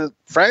the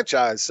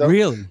franchise. So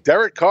really?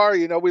 Derek Carr,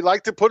 we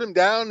like to put him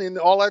down and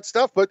all that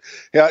stuff, but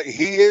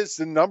he is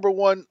the number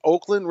one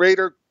Oakland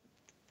Raider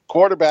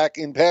quarterback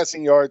in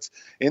passing yards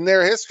in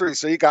their history.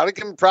 So you got to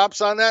give him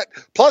props on that.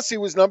 Plus, he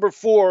was number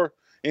 4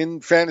 in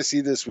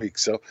fantasy this week.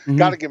 So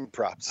got to give him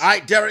props. All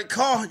right, Derek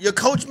Carr, your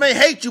coach may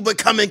hate you, but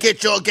come and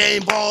get your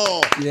game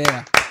ball.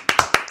 Yeah.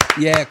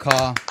 Yeah,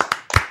 Carr.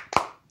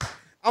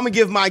 I'm going to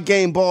give my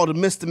game ball to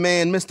Mr.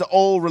 Man, Mr.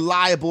 Old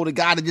Reliable, the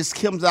guy that just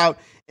comes out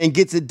and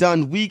gets it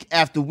done week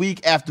after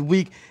week after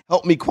week.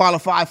 Helped me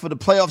qualify for the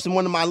playoffs in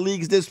one of my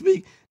leagues this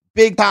week.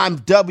 Big time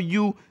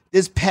W.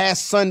 this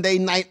past Sunday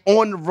night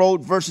on the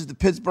road versus the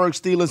Pittsburgh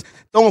Steelers,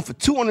 throwing for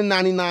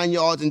 299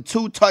 yards and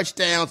 2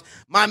 touchdowns.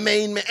 My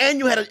main man, and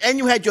you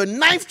had your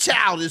 9th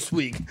child this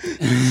week.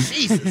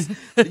 Jesus.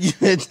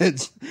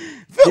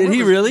 Did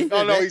he really?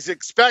 No, he's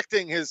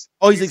expecting his.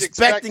 Oh, he's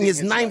expecting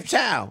his 9th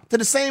child to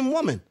the same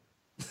woman.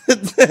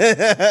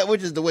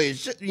 Which is the way it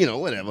should,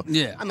 whatever.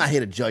 Yeah. I'm not here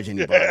to judge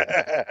anybody.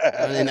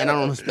 and I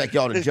don't expect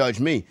y'all to judge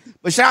me.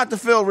 But shout out to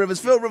Phil Rivers.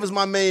 Phil Rivers,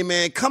 my main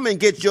man. Come and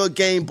get your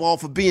game ball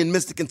for being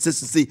Mr.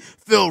 Consistency.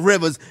 Phil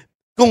Rivers.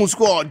 Goon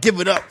Squad, give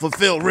it up for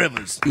Phil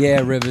Rivers. Yeah,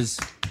 Rivers.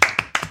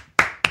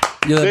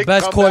 You're the Big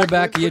best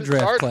quarterback of your win for the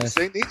draft Chargers. class.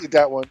 They needed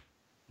that one.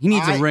 He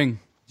needs a ring.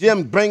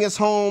 Jim, bring us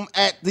home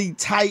at the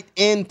tight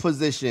end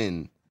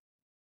position.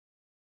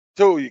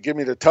 Too, you give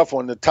me the tough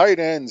one. The tight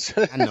ends.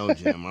 I know,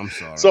 Jim. I'm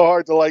sorry. So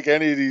hard to like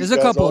any of these. There's a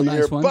guys couple all of nice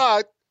year. ones.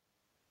 But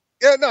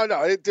yeah, no,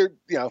 they're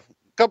a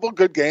couple of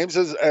good games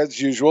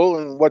as usual,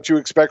 and what you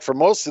expect from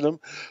most of them.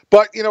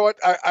 But you know what?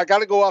 I got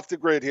to go off the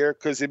grid here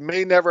because it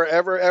may never,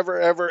 ever, ever,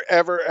 ever,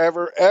 ever,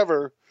 ever,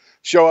 ever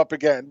show up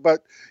again.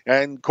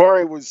 And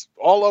Corey was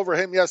all over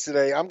him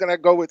yesterday. I'm going to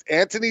go with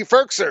Anthony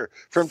Firkser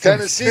from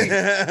Tennessee.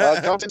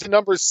 Comes to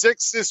number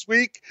 6 this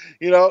week.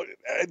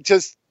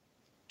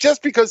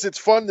 Just because it's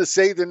fun to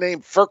say the name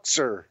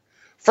Firkser.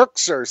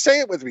 Firkser. Say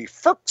it with me.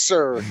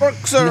 Firkser.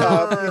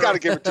 Firkser. You got to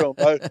give it to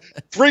him.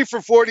 3 for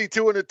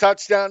 42 and a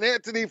touchdown.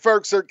 Anthony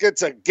Firkser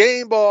gets a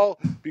game ball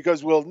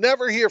because we'll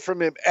never hear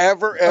from him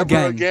ever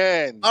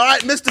again. All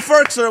right, Mr.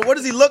 Firkser, what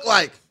does he look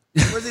like?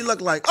 What does he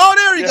look like? Oh,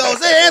 there he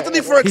goes. Hey,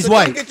 Anthony Firkser. He's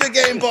white. Come get your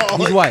game ball.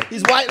 He's white.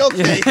 He's white?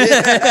 Okay.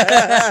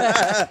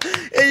 There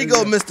you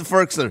go, Mr.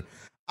 Firkser.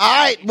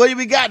 All right, what do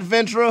we got,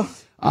 Ventura?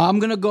 I'm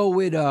going to go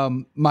with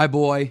my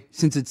boy,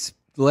 since it's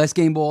the last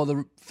game ball of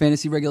the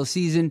fantasy regular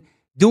season,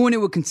 doing it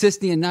with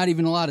consistency and not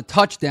even a lot of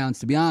touchdowns,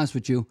 to be honest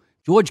with you.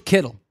 George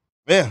Kittle.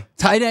 Yeah.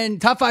 Tight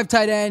end, top 5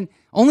 tight end,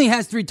 only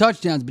has 3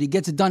 touchdowns, but he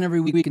gets it done every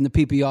week in the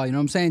PPR. You know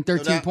what I'm saying?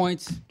 13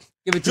 points.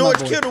 Give it to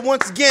George my boy. Kittle,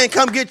 once again,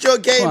 come get your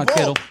game Come on, ball.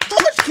 Kittle.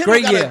 George Kittle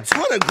Great got year. a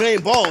ton of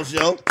game balls,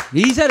 yo.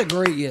 He's had a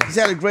great year. He's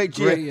had a great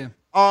year. Great year.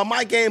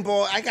 My game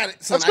ball, I got it.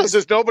 That's because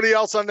there's nobody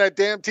else on that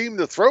damn team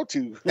to throw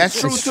to.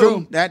 That's true, It's too.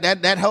 true.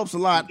 That helps a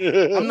lot.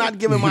 I'm not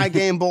giving my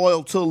game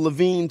ball to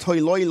Levine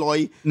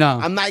Toiloiloi. No.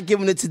 I'm not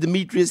giving it to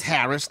Demetrius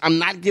Harris. I'm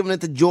not giving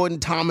it to Jordan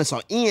Thomas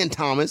or Ian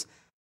Thomas.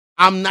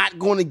 I'm not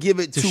going to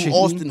give it to Shaheen?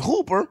 Austin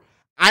Hooper.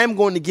 I'm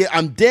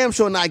damn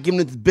sure not giving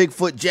it to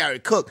Bigfoot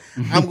Jared Cook.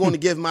 I'm going to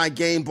give my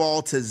game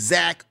ball to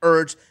Zach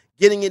Ertz,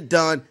 getting it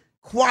done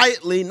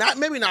quietly,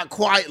 maybe not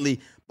quietly,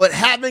 but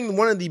having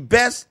one of the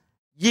best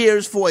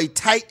years for a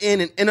tight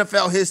end in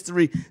NFL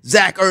history.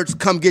 Zach Ertz,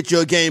 come get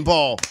your game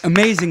ball.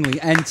 Amazingly.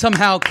 And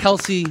somehow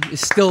Kelsey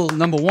is still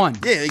number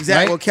 1. Yeah, exactly.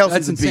 Right? Well,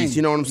 Kelsey's That's a beast. insane.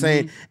 You know what I'm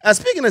saying?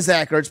 Speaking of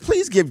Zach Ertz,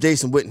 please give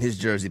Jason Witten his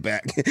jersey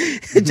back.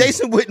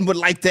 Jason Witten would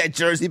like that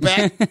jersey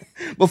back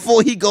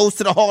before he goes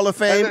to the Hall of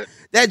Fame.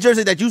 That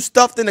jersey that you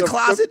stuffed in the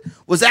closet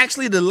was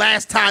actually the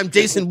last time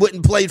Jason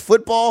Witten played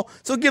football.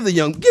 So give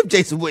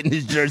Jason Witten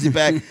his jersey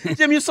back.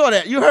 Jim, you saw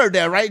that. You heard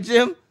that, right,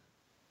 Jim?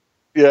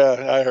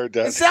 Yeah, I heard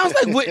that. It sounds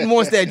like Witten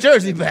wants that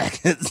jersey back.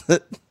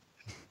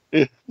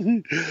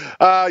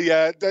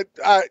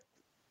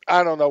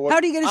 I don't know what.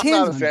 How do you get his I'm hands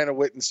not on a fan of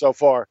Witten so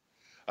far.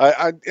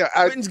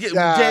 Witten get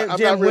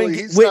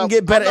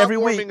better every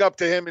week. Warming up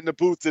to him in the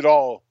booth at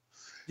all.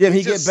 Jim,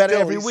 he get better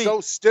every he's week. So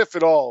stiff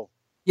at all.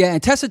 Yeah,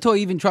 and Tessitore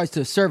even tries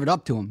to serve it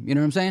up to him. You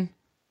know what I'm saying?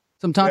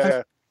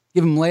 Sometimes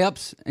give him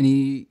layups, and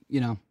he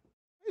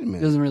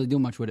doesn't really do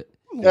much with it.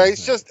 Yeah,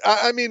 he's just.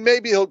 I mean,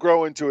 maybe he'll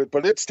grow into it,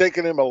 but it's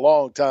taken him a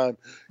long time.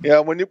 Yeah,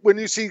 when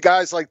you see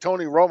guys like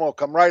Tony Romo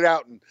come right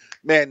out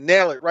and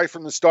nail it right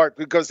from the start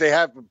because they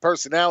have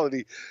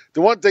personality.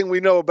 The one thing we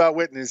know about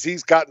Witten is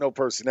he's got no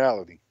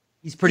personality.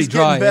 He's pretty He's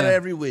dry. getting better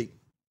every week.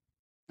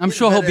 I'm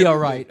sure he'll be all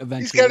right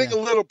eventually. He's getting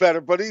a little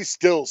better, but he's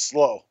still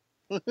slow.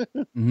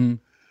 Mm-hmm.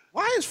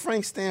 Why is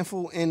Frank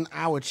Stanfield in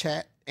our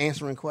chat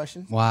answering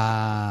questions?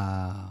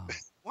 Wow.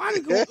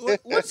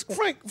 What's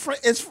Frank?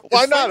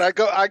 Why not?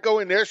 I go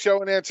in their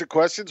show and answer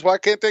questions. Why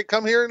can't they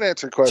come here and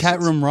answer questions?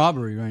 Chat room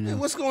robbery right now.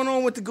 What's going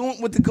on with the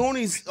Goonies?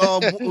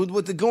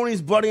 With the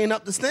Goonies buddying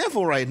up to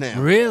Stanfield right now?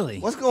 Really?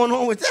 What's going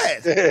on with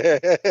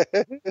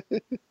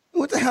that?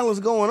 What the hell is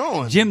going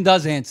on? Jim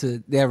does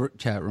answer their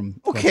chat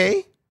room. Okay.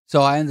 Questions.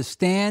 So I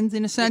understand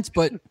in a sense,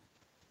 but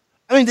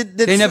I mean,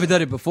 they never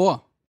did it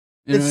before.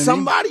 You did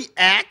somebody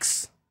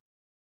ask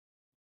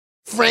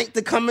Frank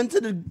to come into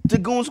the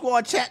Goon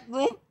Squad chat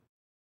room?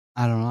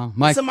 I don't know.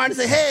 Mike, somebody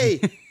say,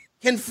 "Hey,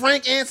 can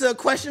Frank answer a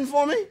question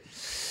for me?"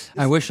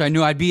 I wish I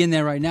knew. I'd be in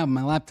there right now, but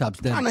my laptop's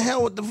dead. How the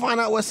hell to find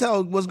out what's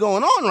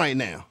going on right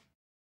now?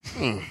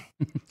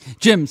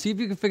 Jim, see if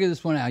you can figure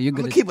this one out. You're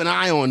gonna good. Keep an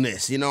eye on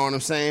this. You know what I'm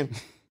saying?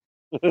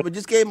 But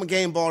just gave him a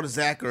game ball to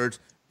Zach Ertz.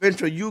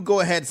 Ventura, you go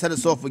ahead and set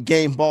us off with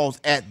game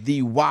balls at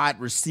the wide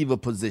receiver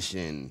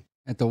position.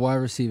 At the wide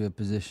receiver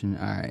position.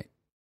 All right.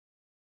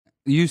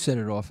 You set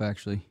it off,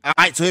 actually. All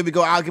right, so here we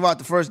go. I'll give out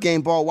the first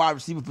game ball, wide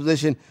receiver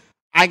position.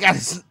 I got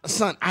a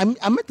son. I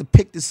meant to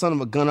pick this son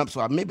of a gun up,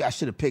 so maybe I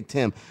should have picked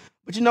him.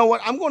 But you know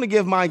what? I'm going to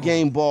give my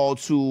game ball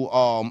to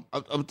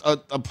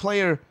a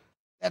player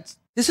that's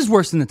This is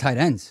worse than the tight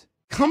ends.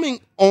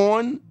 coming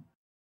on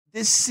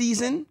this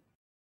season.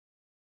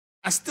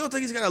 I still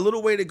think he's got a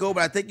little way to go,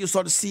 but I think you'll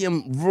start to see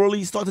him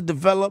really start to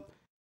develop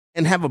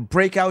and have a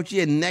breakout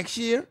year next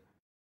year.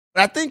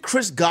 But I think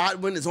Chris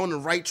Godwin is on the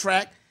right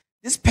track.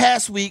 This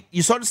past week,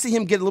 you start to see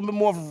him get a little bit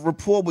more of a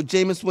rapport with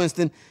Jameis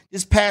Winston.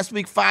 This past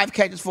week, 5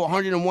 catches for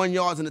 101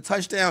 yards and a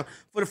touchdown.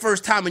 For the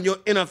first time in your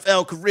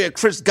NFL career,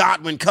 Chris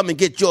Godwin, come and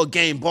get your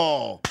game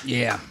ball.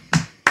 Yeah.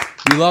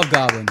 You love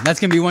Godwin.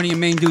 That's going to be one of your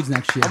main dudes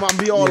next year. I'm going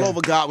to be all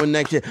over Godwin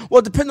next year.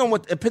 Well, depending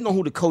on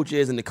who the coach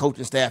is and the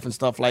coaching staff and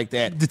stuff like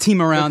that. The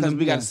team around him.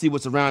 We got to see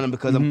what's around him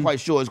because I'm quite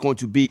sure it's going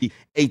to be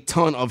a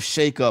ton of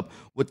shakeup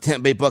with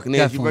Tampa Bay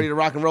Buccaneers. Definitely. You ready to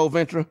rock and roll,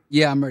 Ventura?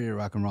 Yeah, I'm ready to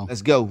rock and roll.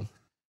 Let's go.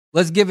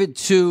 Let's give it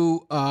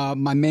to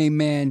my main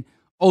man,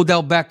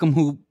 Odell Beckham,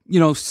 who,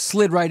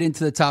 slid right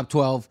into the top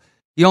 12.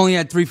 He only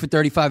had 3 for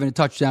 35 and a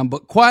touchdown,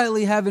 but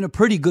quietly having a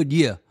pretty good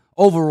year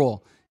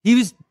overall. He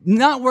was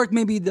not worth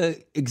maybe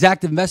the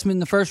exact investment in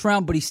the first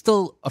round, but he's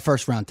still a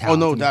first-round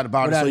talent. Oh, no doubt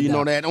about it. So you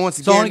know that. And once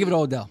again, so I want to give it to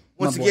Odell.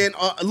 Once again,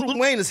 Lil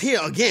Wayne is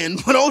here again,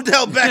 but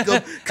Odell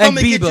Beckham, come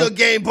and get your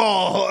game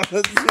ball.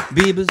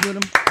 Bieber's with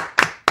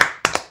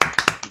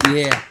him.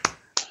 Yeah.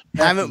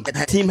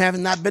 Team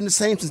haven't not been the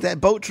same since that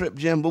boat trip,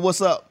 Jim. But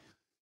what's up?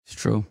 It's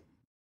true.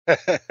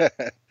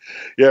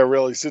 Yeah,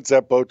 really, since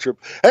that boat trip.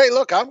 Hey,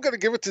 look, I'm going to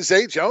give it to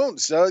Zay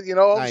Jones. All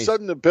of a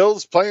sudden the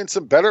Bills playing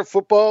some better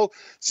football.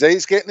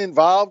 Zay's getting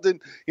involved. And,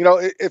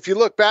 if you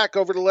look back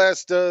over the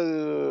last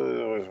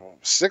 7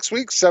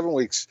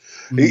 weeks,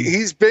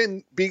 he's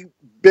been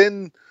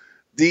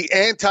the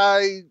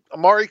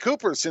anti-Amari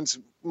Cooper since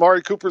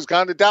Amari Cooper's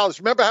gone to Dallas.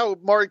 Remember how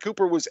Amari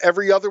Cooper was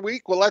every other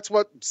week? Well, that's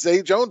what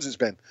Zay Jones has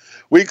been.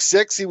 Week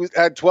 6, he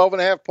had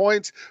 12.5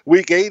 points.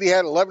 Week 8, he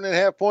had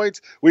 11.5 points.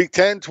 Week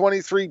 10,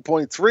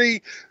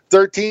 23.3.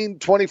 13,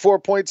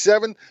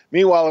 24.7.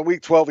 Meanwhile, in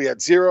week 12, he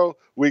had 0.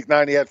 Week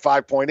 9, he had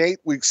 5.8.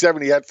 Week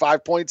 7, he had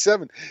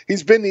 5.7.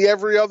 He's been the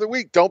every other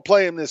week. Don't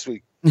play him this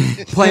week.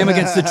 Play him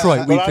against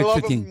Detroit, week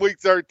 15. Week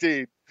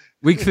 13.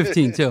 Week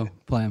 15, too.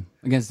 Play him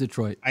against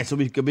Detroit. All right, so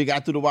we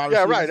got through the wide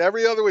receivers. Yeah, right.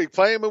 Every other week.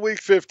 Play him in week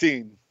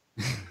 15.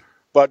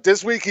 But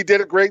this week he did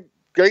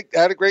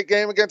had a great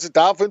game against the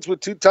Dolphins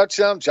with 2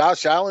 touchdowns.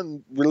 Josh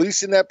Allen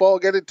releasing that ball,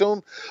 get it to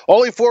him.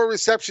 Only 4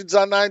 receptions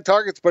on 9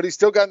 targets, but he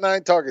still got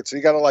 9 targets, so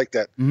you got to like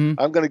that. I'm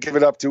going to give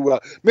it up to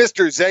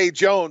Mr. Zay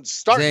Jones.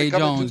 Starting to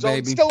come into his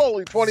own. Still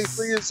only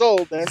 23 years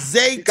old, man.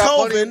 Zay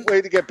Tovin,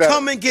 way to get better.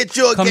 come and get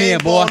your game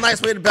ball.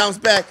 Nice way to bounce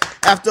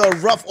back after a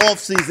rough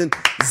offseason.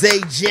 Zay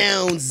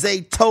Jones,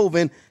 Zay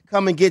Tovin,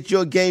 come and get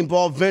your game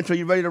ball. Ventura,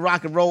 you ready to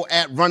rock and roll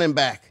at running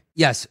back?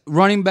 Yes,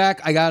 running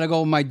back, I got to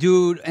go. My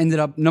dude ended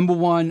up number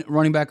 1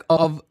 running back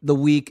of the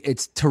week.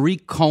 It's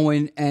Tariq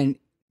Cohen, and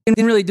he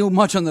didn't really do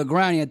much on the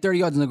ground. He had 30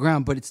 yards on the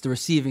ground, but it's the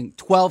receiving.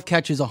 12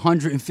 catches,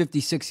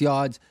 156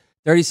 yards,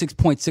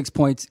 36.6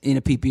 points in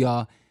a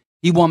PPR.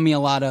 He won me a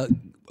lot of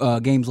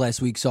games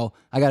last week, so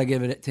I got to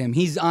give it to him.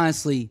 He's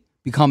honestly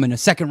becoming a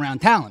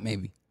second-round talent,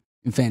 maybe,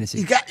 in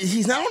fantasy.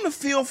 He's not on the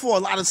field for a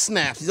lot of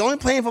snaps. He's only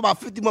playing for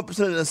about 51%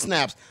 of the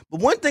snaps. But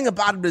one thing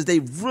about it is they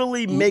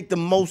really make the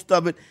most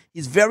of it.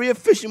 He's very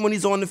efficient when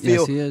he's on the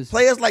field. Yes, he is.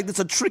 Players like this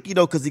are tricky,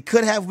 though, because he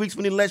could have weeks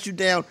when he lets you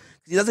down.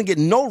 He doesn't get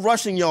no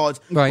rushing yards.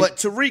 Right. But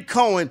Tariq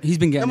Cohen, he's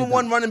been getting number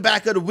 1 running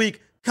back of the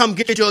week, come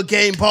get your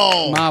game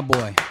ball. My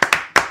boy.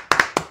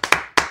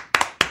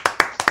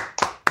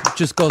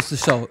 Just goes to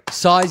show.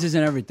 Size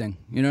isn't everything.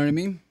 You know what I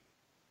mean?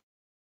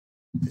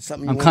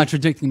 I'm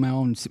contradicting my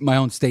own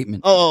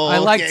statement. Oh, I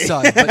like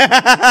size. But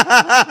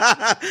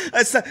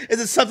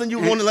is it something you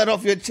want to let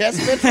off your chest?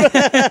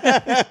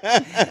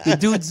 The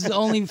dude's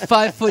only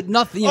 5 foot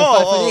nothing. 5'8".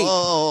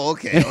 Oh,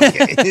 okay.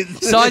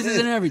 Size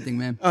isn't everything,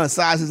 man.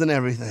 Size isn't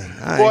everything.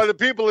 Well, the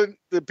people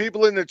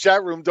in the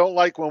chat room don't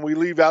like when we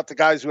leave out the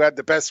guys who had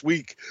the best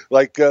week.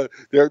 Like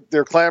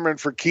they're clamoring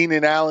for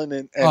Keenan Allen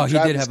and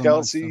Travis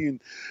Kelce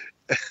and.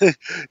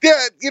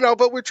 Yeah,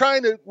 but we're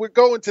going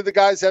to the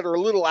guys that are a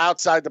little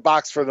outside the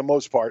box for the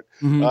most part.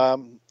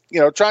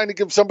 Trying to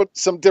give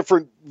some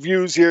different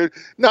views here.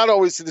 Not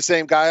always to the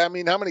same guy. I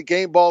mean, how many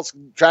game balls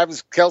can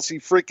Travis Kelce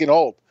freaking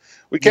hold?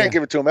 We can't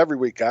give it to him every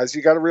week, guys.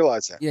 You got to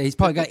realize that. Yeah, he's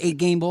probably got 8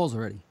 game balls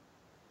already.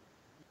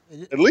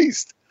 At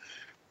least.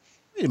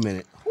 Wait a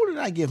minute. Who did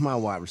I give my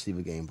wide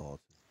receiver game ball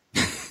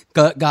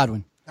to?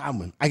 Godwin.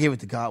 I gave it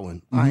to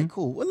Godwin. All right,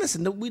 cool. Well,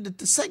 listen,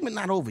 the segment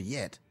not over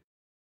yet.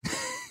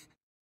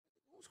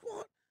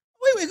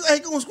 Wait, hey,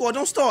 go on, squad.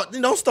 Don't start.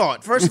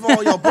 First of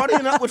all, y'all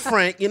buddying up with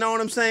Frank. You know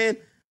what I'm saying?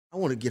 I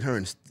want to get her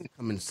and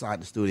come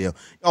inside the studio.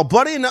 Y'all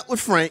buddying up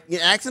with Frank.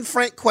 You're asking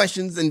Frank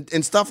questions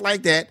and stuff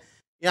like that.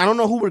 I don't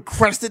know who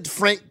requested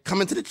Frank come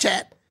into the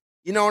chat.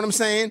 You know what I'm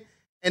saying?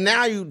 And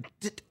now you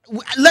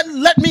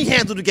let me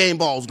handle the game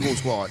balls, Goon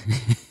Squad.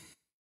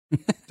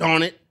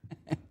 Darn it.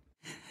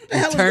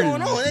 What the hell is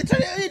going on?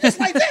 It's just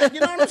like that. You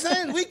know what I'm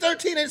saying? Week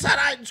 13, they decided,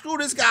 all right, screw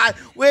this guy.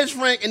 Where's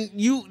Frank? And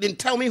you didn't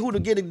tell me who to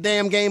get the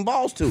damn game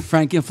balls to.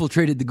 Frank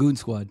infiltrated the Goon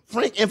Squad.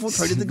 Frank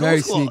infiltrated the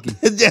Goon Squad.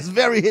 Sneaky. It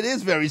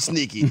is very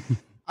sneaky.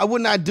 I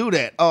would not do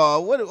that.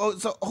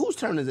 So whose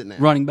turn is it now?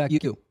 Running back,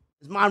 you.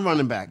 It's my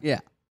running back.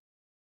 Yeah.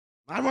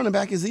 My running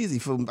back is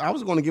easy. I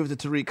was going to give it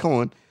to Tariq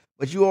Cohen,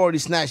 but you already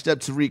snatched up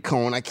Tariq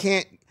Cohen.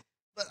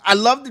 I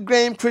love the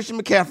game Christian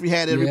McCaffrey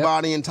had,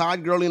 everybody, and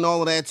Todd Gurley and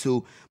all of that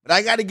too. But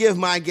I got to give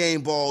my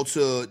game ball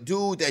to a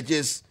dude that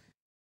just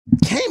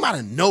came out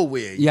of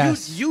nowhere.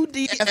 Yes.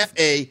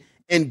 UDFA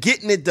and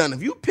getting it done.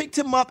 If you picked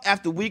him up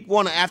after week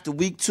 1 or after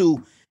week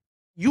 2,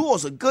 you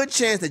was a good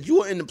chance that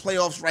you are in the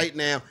playoffs right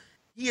now.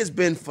 He has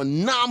been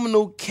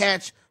phenomenal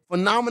catch,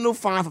 phenomenal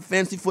find for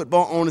fantasy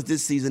football owners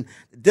this season.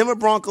 The Denver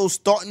Broncos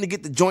starting to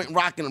get the joint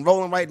rocking and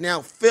rolling right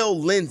now. Phil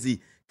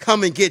Lindsay,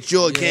 come and get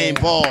your game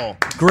ball.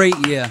 Great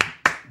year.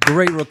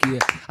 Great rookie year.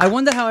 I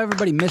wonder how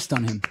everybody missed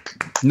on him.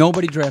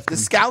 Nobody drafted him.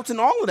 The scouts and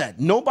all of that.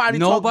 Nobody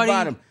talked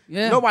about him.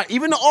 Yeah. Nobody.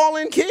 Even the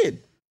all-in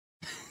kid.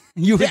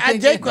 You would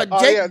think,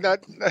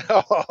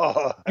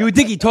 you would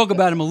think he'd talk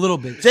about him a little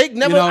bit. Jake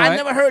never. You know, right? I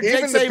never heard Jake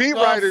even say. The beat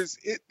writers.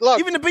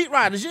 Look, even the beat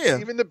writers. Yeah.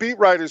 Even the beat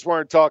writers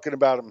weren't talking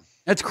about him.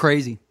 That's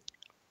crazy.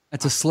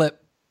 That's a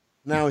slip.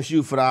 Now it's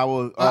you for the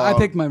hour. I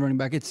picked my running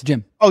back. It's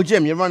Jim. Oh,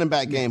 Jim, your running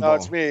back game ball. No,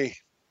 it's me.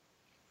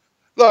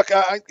 Look,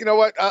 you know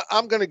what?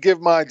 I'm going to give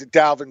mine to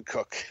Dalvin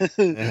Cook.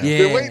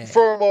 Been waiting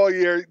for him all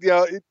year. You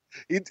know,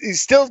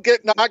 he's still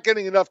not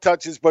getting enough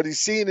touches, but he's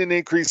seeing an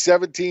increase.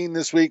 17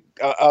 this week.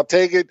 I'll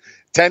take it.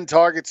 10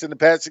 targets in the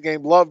passing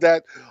game. Love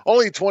that.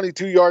 Only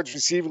 22 yards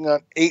receiving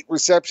on 8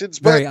 receptions.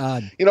 But, very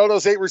odd. You know,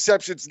 those 8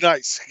 receptions,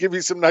 nice. Give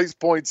you some nice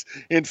points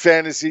in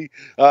fantasy.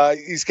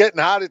 He's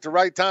getting hot at the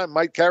right time.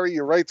 Might carry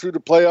you right through the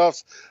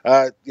playoffs.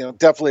 You know,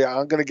 definitely,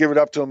 I'm going to give it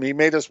up to him. He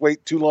made us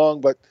wait too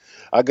long, but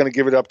I'm going to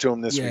give it up to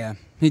him this week. All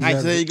right,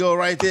 so there you go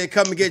right there.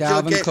 Come and get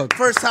your game. Cook.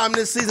 First time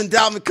this season,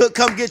 Dalvin Cook.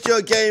 Come get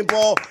your game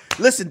ball.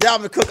 Listen,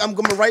 Dalvin Cook, I'm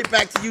coming right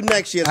back to you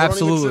next year. So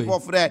Absolutely. don't even trip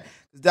off of that.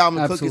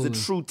 Dalvin Cook is a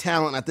true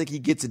talent. I think he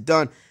gets it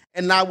done.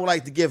 And I would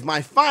like to give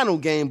my final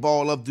game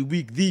ball of the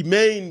week, the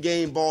main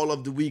game ball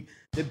of the week,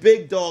 the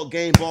big dog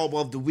game ball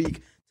of the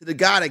week, to the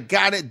guy that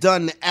got it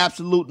done the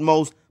absolute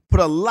most, put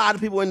a lot of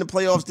people in the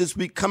playoffs this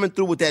week, coming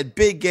through with that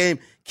big game.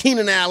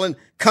 Keenan Allen,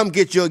 come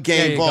get your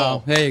game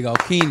ball. There you go,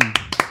 Keenan.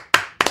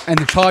 And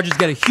the Chargers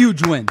get a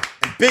huge win.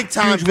 Big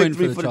time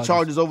victory for the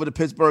Chargers over the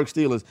Pittsburgh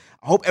Steelers.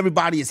 I hope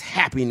everybody is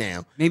happy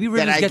now. Maybe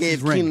Rivers that I gets gave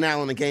his ring. Keenan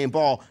Allen a game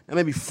ball. Now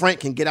maybe Frank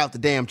can get out the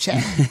damn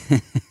chat.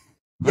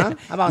 Huh?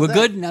 How about We're that?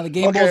 good. Now the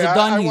game balls are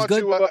done. He's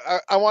good.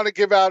 I want to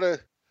give out an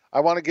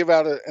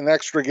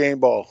extra game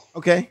ball.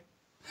 Okay.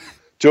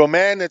 To a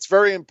man that's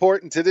very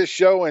important to this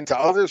show and to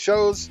other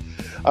shows,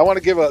 I want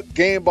to give a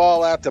game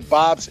ball out to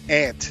Bob's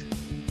aunt.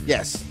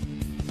 Yes.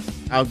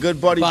 Our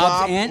good buddy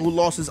Bob's Bob, aunt? who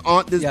lost his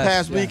aunt this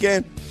past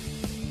weekend.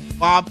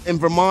 Bob in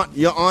Vermont,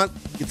 your aunt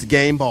gets a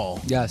game ball.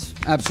 Yes,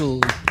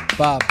 absolutely.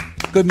 Bob,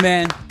 good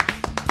man.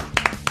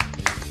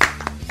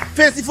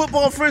 Fantasy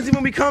Football Frenzy,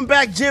 when we come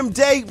back, Jim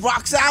Day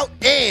rocks out,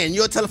 and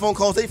your telephone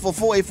calls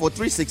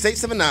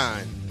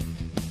 844-843-6879.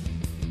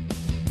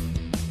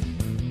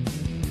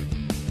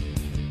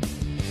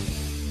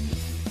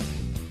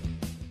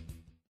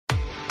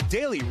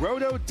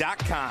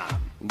 DailyRoto.com.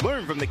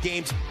 Learn from the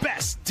game's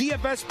best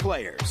DFS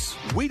players.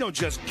 We don't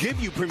just give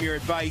you premier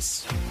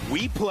advice,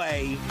 we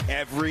play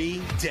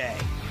every day.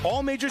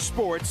 All major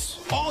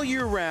sports, all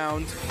year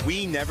round,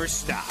 we never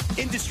stop.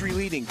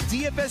 Industry-leading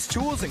DFS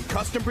tools and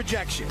custom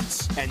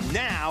projections. And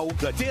now,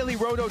 the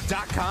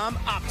DailyRoto.com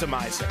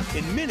Optimizer.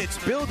 In minutes,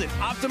 build and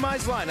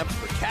optimize lineups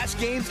for cash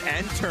games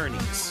and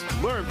tourneys.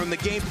 Learn from the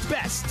game's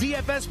best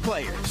DFS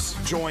players.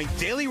 Join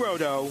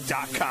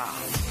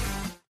DailyRoto.com.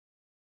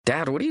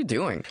 Dad, what are you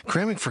doing?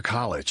 Cramming for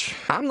college.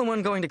 I'm the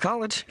one going to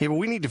college. Yeah, but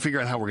we need to figure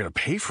out how we're going to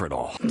pay for it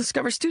all.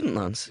 Discover Student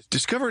Loans.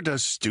 Discover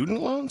does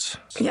student loans?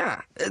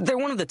 Yeah, they're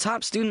one of the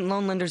top student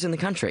loan lenders in the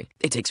country.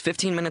 It takes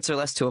 15 minutes or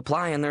less to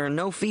apply, and there are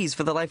no fees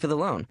for the life of the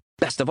loan.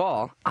 Best of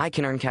all, I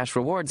can earn cash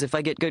rewards if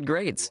I get good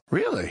grades.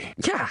 Really?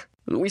 Yeah,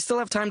 we still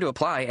have time to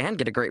apply and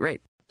get a great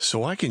rate.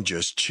 So I can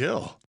just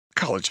chill.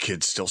 College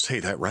kids still say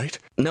that, right?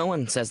 No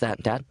one says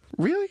that, Dad.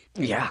 Really?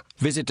 Yeah.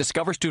 Visit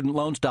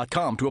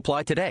discoverstudentloans.com to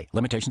apply today.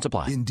 Limitations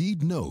apply.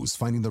 Indeed knows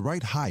finding the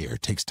right hire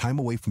takes time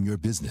away from your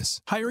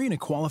business. Hiring a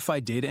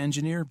qualified data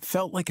engineer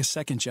felt like a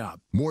second job.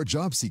 More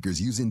job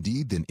seekers use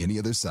Indeed than any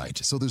other site,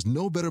 so there's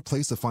no better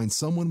place to find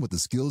someone with the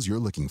skills you're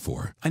looking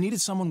for. I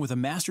needed someone with a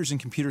master's in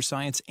computer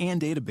science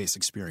and database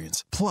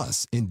experience.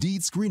 Plus,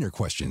 Indeed screener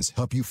questions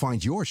help you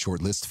find your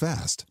shortlist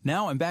fast.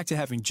 Now I'm back to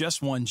having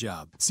just one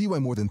job. See why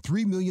more than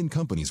 3 million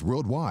companies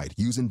worldwide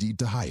use Indeed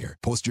to hire.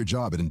 Post your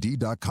job at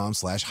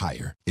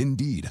Indeed.com/hire.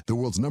 Indeed, the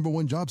world's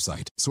 #1 job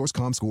site.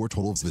 Source.com score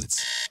total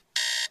visits.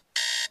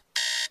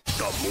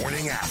 The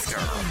morning after.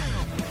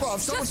 Well,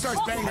 if someone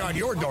starts banging on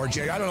your door,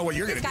 Jay, I don't know what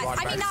you're going to do on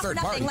nothing.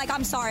 party. Like,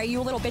 I'm sorry, you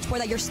a little bitch boy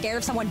that you're scared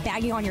of someone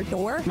banging on your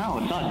door. No,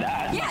 it's not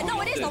that. Yeah,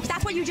 no, it is, though, because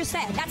that's what you just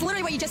said. That's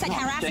literally what you just said,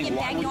 harassing and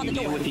banging on the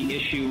door. Why wouldn't you deal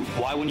with the issue?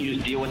 Why wouldn't you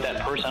just deal with that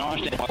person? I don't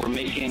understand why we're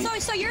making...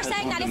 So you're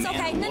saying that it's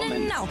okay?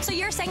 No. So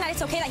you're saying that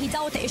it's okay that he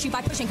dealt with the issue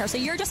by pushing her. So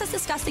you're just as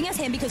disgusting as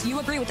him because you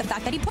agree with the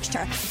fact that he pushed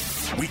her.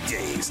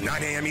 Weekdays,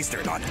 9 a.m.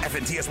 Eastern on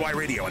FNTSY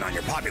Radio and on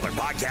your popular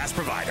podcast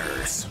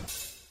providers.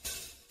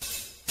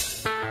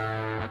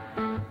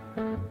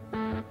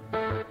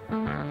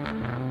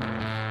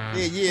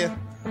 Yeah.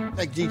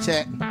 Like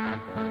G-Chat.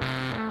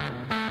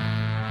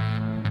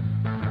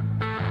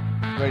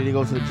 Ready to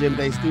go to the Jim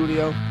Day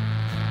studio?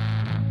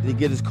 Did he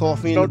get his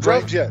coffee in no the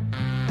break? drums yet.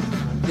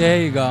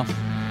 There you go.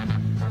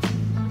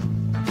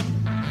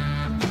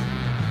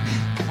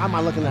 How am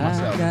I looking at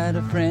myself? I got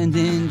a friend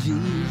in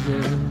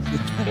Jesus.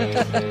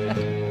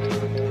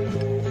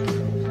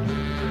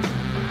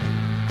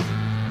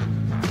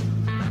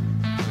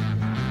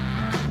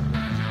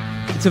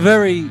 It's a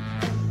very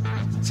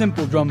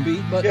simple drum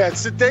beat, but yeah,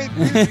 it's the day.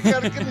 You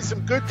gotta give me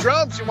some good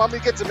drums. You want me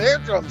to get some air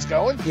drums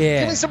going? Yeah.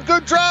 Give me some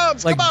good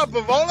drums. Like- Come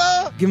on,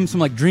 Bavola. give him some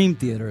like Dream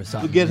Theater or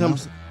something. We'll get him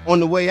on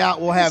the way out.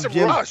 We'll have some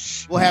Jim.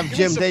 Rush. We'll have Give me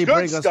Jim some Day good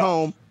bring us stuff.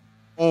 home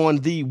on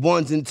the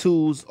ones and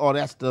twos. Oh,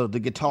 that's the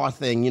guitar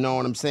thing. You know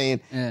what I'm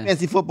saying? Yeah.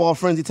 Fantasy Football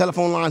Frenzy.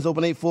 Telephone lines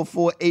open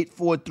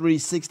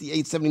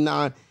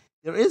 844-843-6879.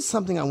 There is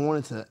something I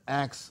wanted to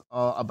ask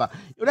about.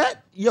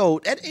 That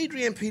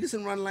Adrian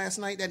Peterson run last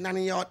night, that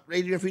 90-yard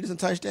Adrian Peterson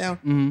touchdown,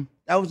 Mhm.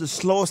 that was the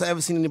slowest I ever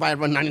seen anybody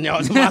run 90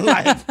 yards in my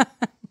life.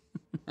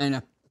 I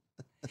know.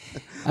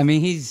 I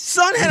mean, he's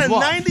Son had he's a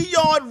washed.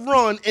 90-yard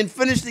run and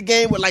finished the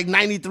game with like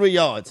 93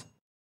 yards.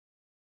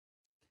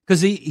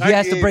 Because he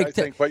has to 98, break I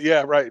think, but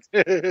yeah, right.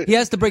 he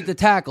has to break the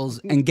tackles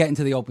and get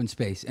into the open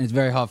space, and it's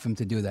very hard for him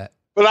to do that.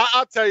 But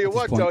I'll tell you At this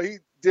what, point. though,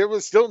 there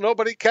was still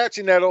nobody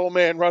catching that old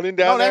man running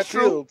down No, that's that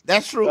true. field.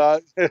 That's true.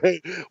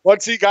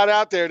 Once he got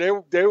out there, they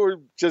were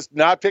just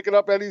not picking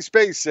up any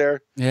space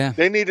there. Yeah.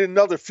 They needed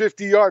another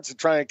 50 yards to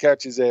try and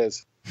catch his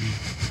ass.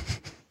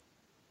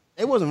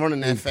 They wasn't running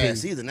that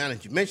fast either, now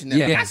that you mentioned that.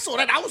 Yeah. When I saw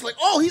that, I was like,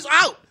 oh, he's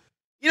out.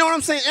 You know what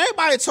I'm saying?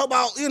 Everybody talk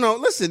about,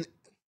 listen,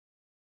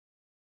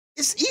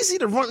 it's easy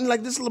to run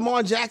like this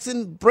Lamar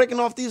Jackson breaking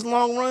off these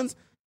long runs.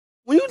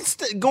 When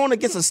you're going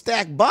against a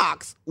stacked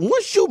box,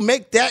 once you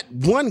make that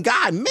one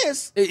guy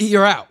miss,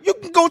 you're out. You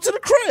can go to the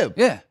crib.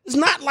 Yeah. It's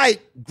not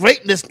like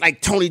greatness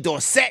like Tony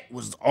Dorsett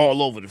was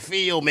all over the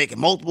field, making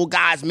multiple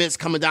guys miss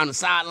coming down the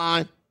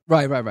sideline.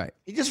 Right.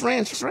 He just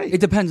ran straight.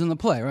 It depends on the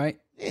play, right?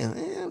 Yeah,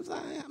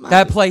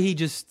 That play, he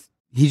just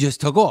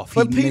took off.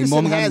 But He made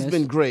Peterson more has miss.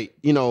 been great,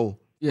 Yeah.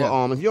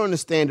 If you're in the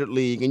standard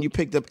league and you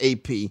picked up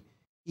AP, he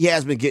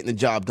has been getting the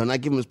job done. I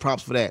give him his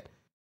props for that.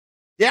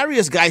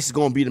 Darius Geis is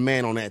going to be the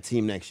man on that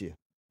team next year.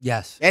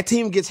 Yes. That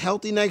team gets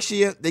healthy next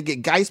year. They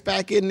get Geis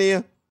back in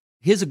there.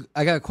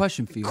 I got a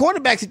question for you.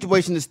 Quarterback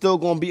situation is still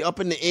going to be up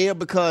in the air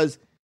because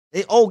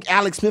they owe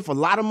Alex Smith a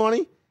lot of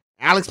money.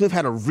 Alex Smith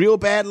had a real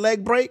bad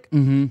leg break.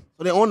 Mm-hmm.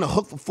 So they're on the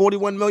hook for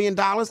 $41 million.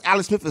 Alex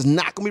Smith is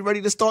not going to be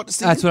ready to start the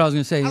season. That's what I was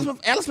going to say.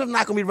 Alex Smith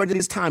not going to be ready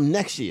this time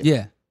next year.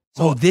 Yeah.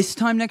 So this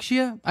time next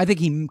year, I think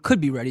he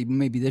could be ready.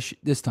 Maybe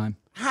this time.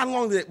 How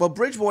long did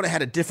Bridgewater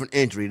had a different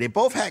injury. They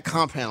both had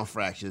compound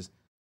fractures.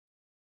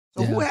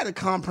 So who had a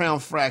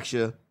compound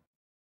fracture?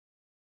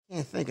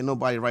 Can't think of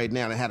nobody right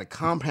now that had a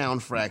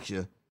compound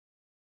fracture.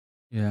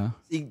 Yeah.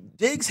 See,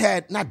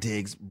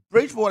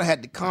 Bridgewater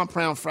had the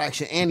compound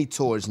fracture and he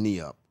tore his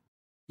knee up.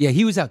 Yeah,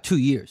 he was out 2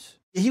 years.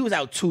 He was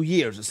out 2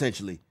 years,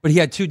 essentially. But he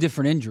had two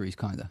different injuries,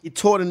 kind of. He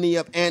tore the knee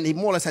up and he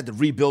more or less had to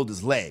rebuild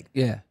his leg.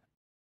 Yeah.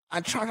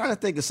 I'm trying to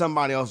think of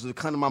somebody else that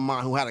come to my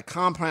mind who had a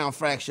compound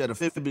fracture of the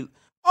fibula.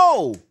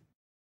 Oh,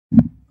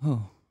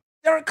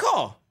 Derek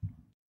Carr.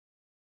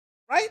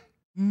 Right?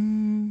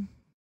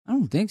 I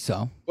don't think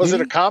so. Was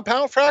it a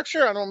compound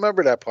fracture? I don't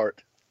remember that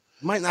part.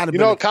 Might not have You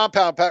been. know, a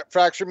compound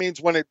fracture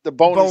means when the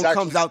bone is actually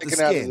comes out the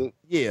sticking skin. out of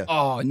Yeah.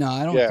 Oh, no,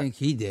 I don't think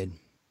he did.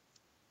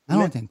 I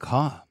don't think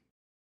Carr.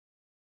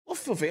 Well,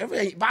 feel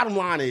free. Bottom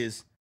line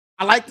is,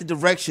 I like the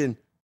direction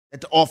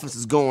that the offense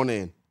is going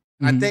in.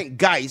 I think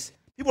Geis,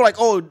 people are like,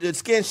 oh, the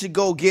skin should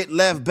go get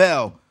Lev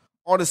Bell,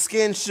 or the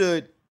skin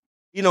should,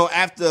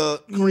 after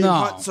Kareem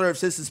Hunt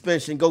serves his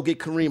suspension, go get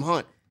Kareem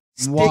Hunt.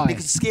 Why?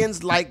 Because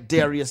skins like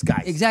Darius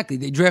Geis. Exactly.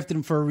 They drafted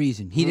him for a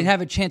reason. He didn't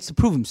have a chance to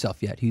prove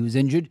himself yet. He was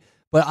injured.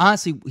 But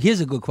honestly,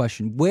 here's a good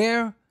question.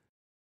 Where,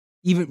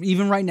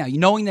 even right now,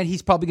 knowing that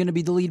he's probably going to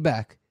be the lead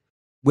back,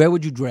 where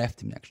would you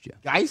draft him next year?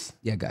 Geis?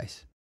 Yeah,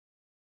 Geis.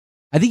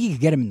 I think you could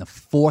get him in the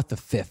 4th or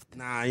 5th.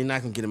 Nah, you're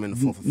not going to get him in the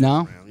 4th or 5th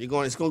No? round.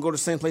 It's going to go to the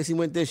same place he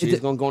went this year. He's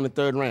going to go in the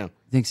 3rd round.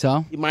 Think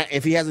so? He might,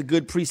 if he has a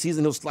good preseason,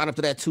 he'll slide up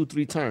to that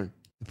 2-3 turn.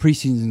 The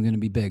preseason is going to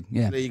be big.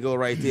 Yeah. There you go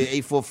right there.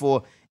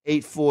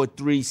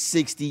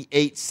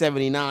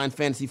 844-843-6879.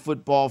 Fantasy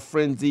Football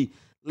Frenzy.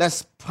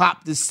 Let's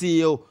pop the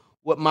seal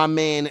with my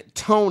man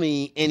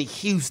Tony in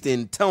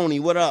Houston. Tony,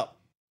 what up?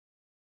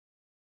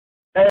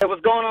 Hey,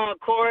 what's going on,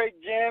 Corey,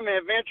 Jim,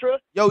 and Ventura?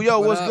 Yo,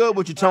 what's good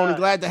with you, Tony?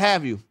 Glad to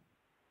have you.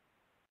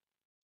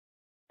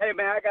 Hey,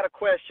 man, I got a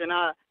question.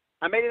 I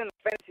made it in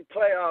the fantasy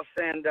playoffs,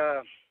 and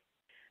I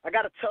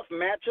got a tough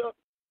matchup.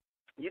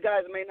 You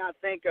guys may not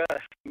think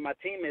my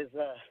team is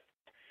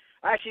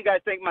actually, you guys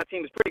think my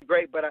team is pretty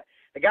great, but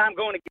the guy I'm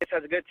going against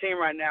has a good team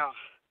right now.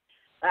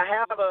 I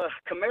have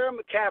Kamara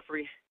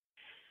McCaffrey,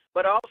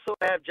 but I also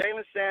have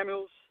Jalen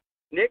Samuels,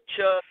 Nick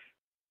Chubb,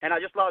 and I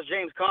just lost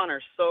James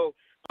Conner. So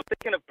I'm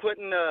thinking of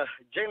putting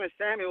Jalen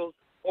Samuels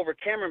over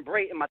Cameron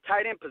Brate in my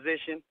tight end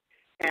position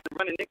and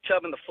running Nick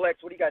Chubb in the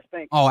flex. What do you guys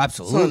think? Oh,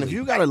 absolutely. Son, if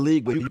you got a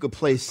league where you could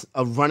place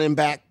a running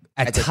back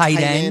at the tight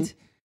end,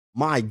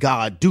 my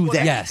God, do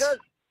that. Yes. Because,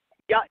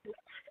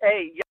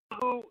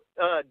 Yahoo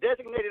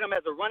designated him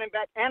as a running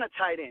back and a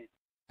tight end.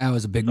 That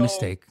was a big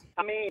mistake.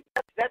 I mean,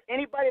 that's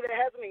anybody that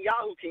has him in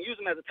Yahoo can use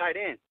him as a tight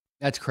end.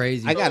 That's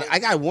crazy. I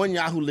got one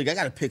Yahoo league. I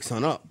got to pick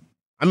son up.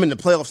 I'm in the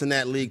playoffs in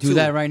that league, too. Do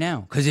that right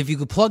now. Because if you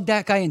could plug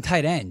that guy in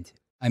tight end,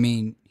 I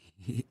mean,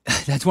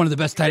 that's one of the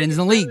best tight ends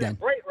in the league then.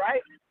 Great,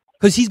 right?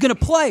 Because he's going to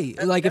play.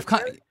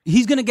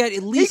 He's going to get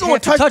at least he's going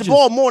to touch touches. the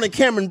ball more than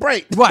Cameron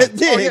Brate. Right.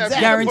 Exactly.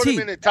 Guaranteed. Put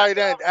him in a tight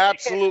end.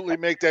 Absolutely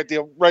make that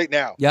deal right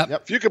now.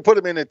 Yep. If you could put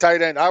him in a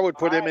tight end, I would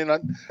put him in a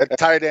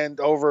tight end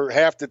over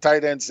half the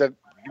tight ends that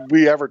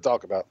we ever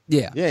talk about.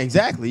 Yeah. Yeah,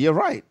 exactly. You're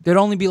right. There'd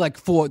only be like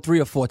 3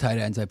 or 4 tight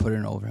ends I put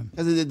in over him.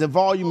 Because the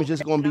volume is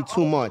just going to be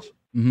too much.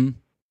 Mm-hmm.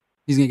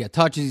 He's going to get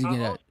touches. He's going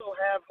to get...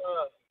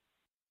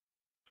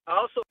 I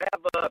also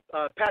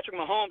have Patrick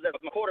Mahomes as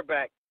my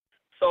quarterback.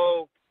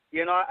 So,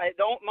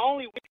 my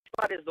only weak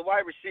spot is the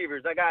wide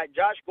receivers. I got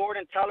Josh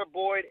Gordon, Tyler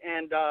Boyd,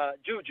 and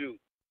Juju.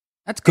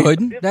 That's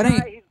good. That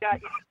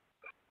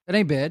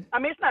ain't bad. I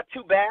mean, it's not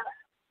too bad.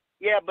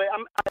 Yeah, but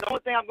the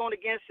only thing I'm going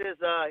against is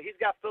he's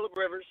got Phillip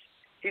Rivers,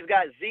 he's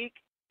got Zeke,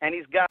 and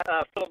he's got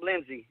Phillip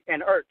Lindsay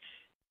and Ertz.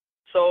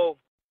 So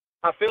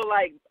I feel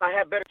like I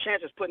have better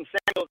chances putting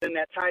Samuels in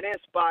that tight end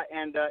spot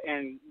and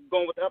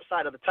going with the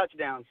upside of the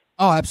touchdowns.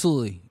 Oh,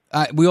 absolutely.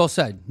 We all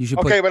said you should.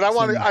 Okay, but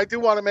I do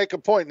want to make a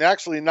point, and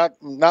actually not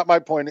my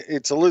point.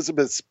 It's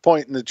Elizabeth's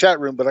point in the chat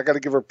room, but I got to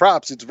give her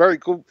props. It's very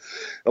cool.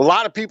 A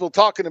lot of people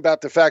talking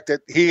about the fact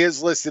that he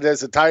is listed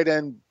as a tight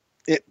end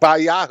by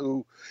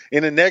Yahoo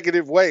in a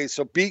negative way.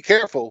 So be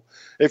careful.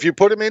 If you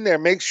put him in there,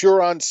 make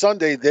sure on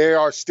Sunday they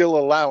are still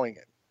allowing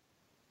it.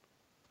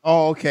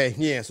 Oh, okay.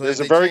 Yeah. So there's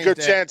a very good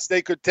chance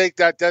they could take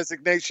that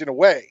designation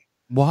away.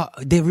 Well,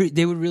 they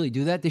would really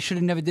do that? They should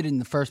have never did it in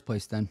the first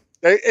place then.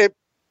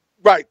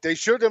 Right. They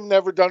should have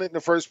never done it in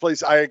the first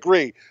place. I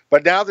agree.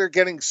 But now they're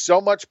getting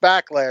so much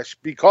backlash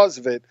because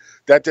of it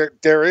that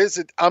there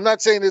is I'm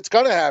not saying it's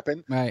going to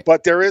happen, right,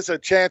 but there is a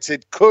chance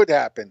it could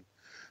happen.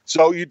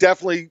 So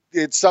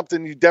it's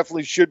something you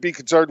definitely should be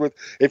concerned with.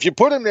 If you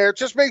put them there,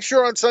 just make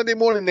sure on Sunday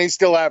morning they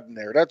still have them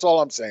there. That's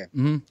all I'm saying.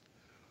 Mm-hmm.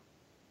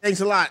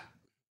 Thanks a lot.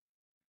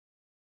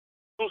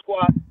 Goon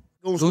Squad.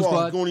 Goon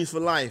Squad. Goonies for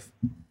life.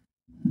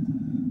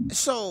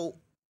 So.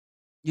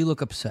 You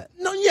look upset.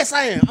 No, yes,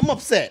 I am. I'm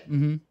upset.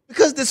 Mm-hmm.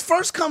 Because this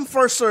first come,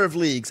 first serve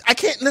leagues, I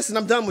can't listen.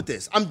 I'm done with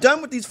this. I'm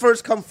done with these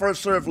first come,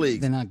 first serve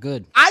leagues. They're not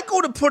good. I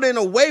go to put in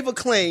a waiver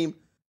claim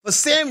for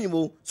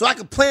Samuel so I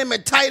can play him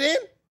at tight end.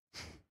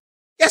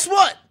 Guess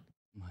what?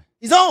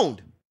 He's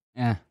owned.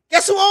 Yeah.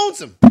 Guess who owns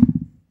him?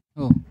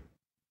 Oh.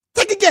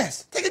 Take a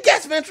guess. Take a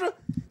guess, Ventura.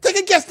 Take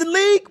a guess. The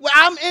league where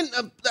I'm in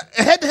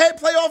a head-to-head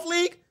playoff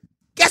league.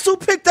 Guess who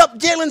picked up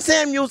Jalen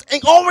Samuels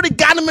and already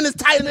got him in his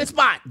tight end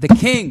spot? The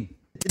King.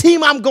 The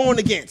team I'm going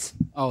against.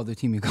 Oh, the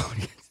team you're going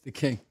against. The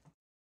King.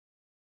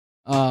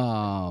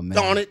 Oh, man.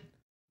 Darn it.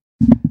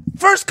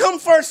 First come,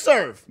 first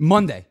serve.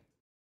 Monday.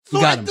 So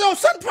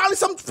probably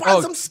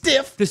some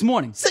stiff. This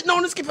morning. Sitting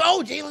on this skip.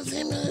 Oh, Jalen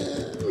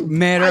Samuels.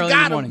 Mad early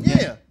in the morning.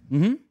 Yeah.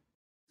 Mm-hmm.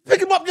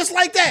 Pick him up just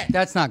like that.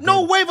 That's not good.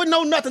 No waiver,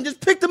 no nothing. Just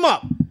picked him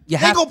up. They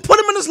go put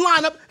him in this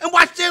lineup and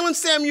watch Jalen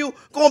Samuel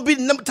going to be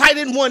the tight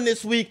end 1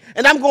 this week,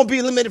 and I'm going to be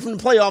eliminated from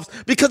the playoffs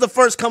because of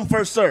first come,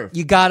 first serve.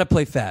 You got to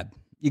play Fab.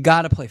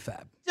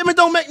 Jimmy,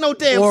 don't make no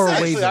damn sense.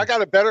 Actually, I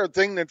got a better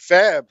thing than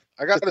Fab.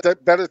 I got a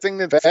better thing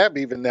than Fab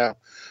even now.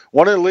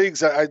 One of the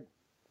leagues I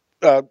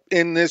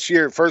in this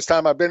year, first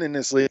time I've been in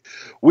this league,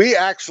 we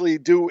actually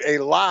do a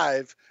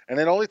live, and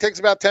it only takes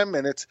about 10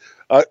 minutes,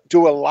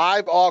 do a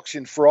live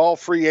auction for all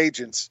free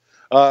agents.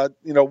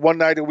 One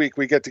night a week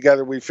we get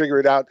together, we figure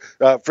it out.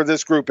 For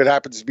this group, it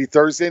happens to be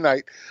Thursday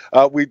night.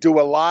 We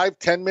do a live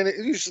 10-minute,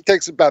 it usually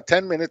takes about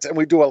 10 minutes, and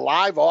we do a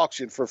live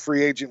auction for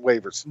free agent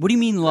waivers. What do you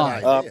mean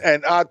live?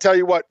 And I'll tell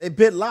you what, they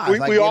bid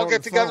live. We all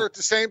get together at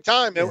the same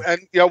time,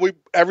 and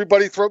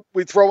everybody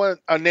throw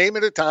a name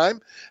at a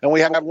time, and we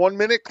have a 1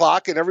 minute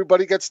clock, and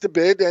everybody gets to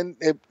bid, and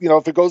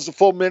if it goes the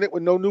full minute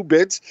with no new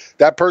bids,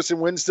 that person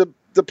wins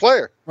the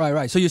player.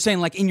 Right. So you're saying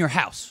like in your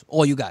house,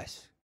 all you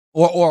guys.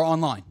 Or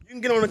online. You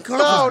can get on the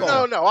conference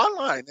call. No,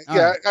 online. All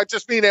yeah, right. I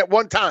just mean at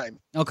one time.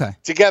 Okay.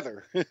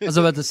 Together. I was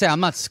about to say, I'm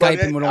not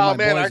Skyping with all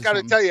my boys. I got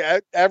to tell you,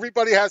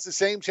 everybody has the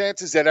same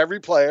chances at every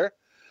player.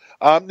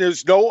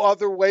 There's no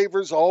other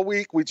waivers all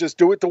week. We just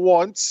do it the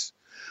once.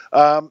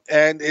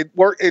 And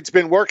it's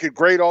been working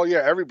great all year.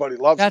 Everybody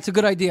loves it. That's a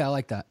good idea. I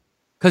like that.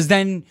 Because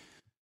then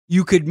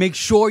you could make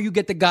sure you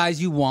get the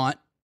guys you want,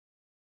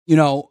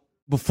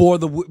 before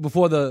the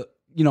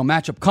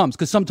matchup comes.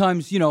 Because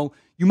sometimes,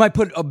 you might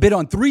put a bid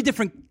on 3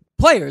 different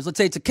players. Let's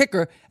say it's a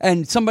kicker,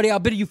 and somebody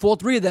outbid you for all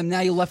 3 of them. Now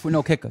you're left with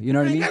no kicker. You know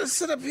what I mean? You got to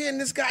sit up here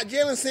and this guy,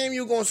 Jalen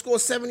Samuel, going to score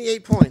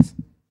 78 points.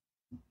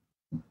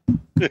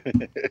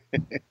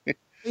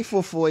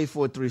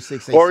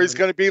 844-843-6878. Or he's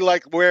going to be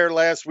like Ware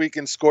last week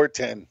and score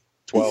 10,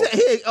 12.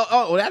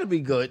 That'd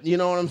be good. You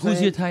know what I'm saying?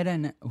 Who's your tight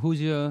end?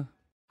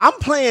 I'm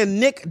playing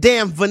Nick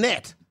Damn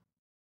Vanette.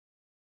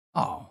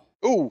 Oh.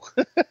 Ooh.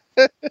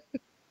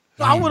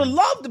 I would have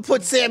loved to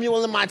put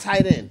Samuel in my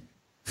tight end.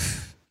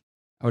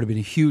 That would have been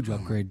a huge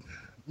upgrade.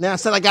 Now I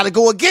said I got to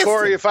go against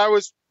Corey, him.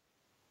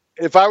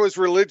 if I was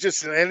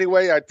religious in any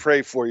way, I'd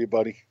pray for you,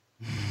 buddy.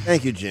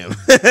 Thank you, Jim.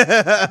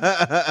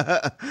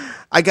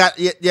 I got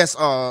yes.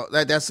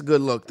 That's a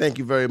good look. Thank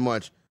you very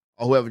much.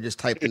 Or whoever just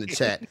typed in the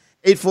chat.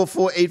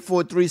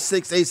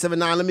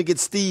 844-843-6879. Let me get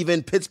Steve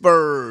in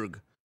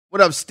Pittsburgh.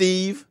 What up,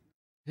 Steve?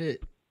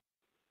 Hit.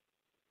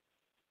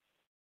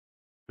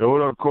 Yo,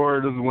 what up,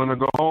 Corey? This is when I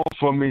go home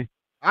for me.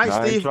 All right,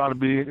 I Steve. ain't trying to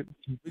be.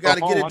 We got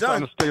to get it I'm done.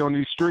 trying to stay on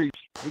these streets.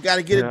 We got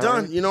to get it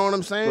done. You know what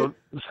I'm saying?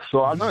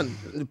 So I done.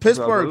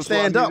 Pittsburgh,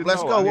 stand up.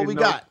 Let's go. What we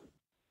got?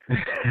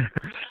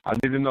 I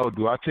need to know,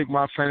 do I take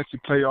my fantasy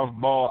playoff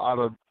ball out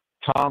of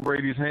Tom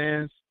Brady's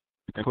hands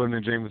and put it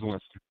in Jameis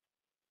Winston?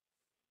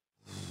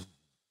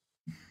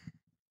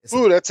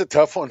 Ooh, that's a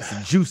tough one. It's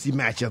a juicy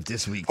matchup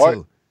this week,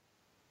 too.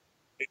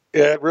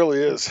 Yeah, it really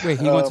is. Wait,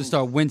 he wants to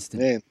start Winston.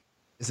 Man.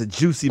 It's a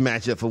juicy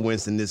matchup for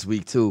Winston this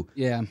week, too.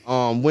 Yeah.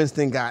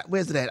 Winston got,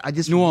 where's it at? I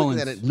just New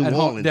Orleans. At it. New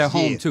Orleans. They're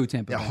home, too,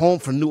 Tampa They're Bay. home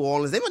from New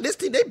Orleans. This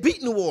team, they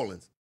beat New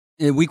Orleans.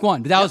 In week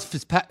 1. But that was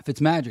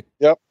Fitzmagic.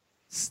 Yep.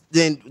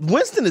 Then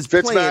Winston is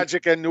playing.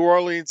 Fitzmagic and New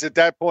Orleans at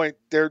that point,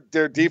 their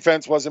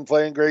defense wasn't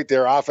playing great.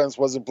 Their offense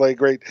wasn't playing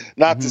great.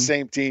 Not the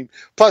same team.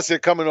 Plus, they're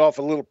coming off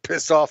a little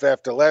pissed off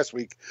after last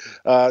week.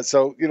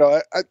 So, you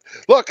know,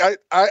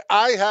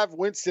 I have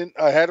Winston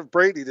ahead of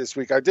Brady this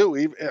week. I do.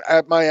 Even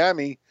at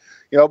Miami,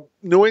 you know,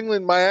 New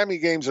England-Miami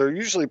games are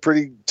usually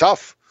pretty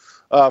tough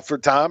for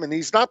Tom, and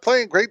he's not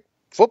playing great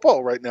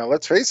football right now,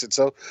 let's face it.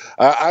 So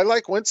I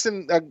like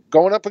Winston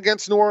going up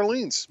against New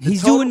Orleans.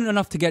 He's doing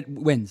enough to get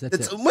wins.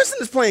 That's it. Winston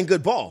is playing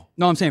good ball.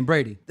 No, I'm saying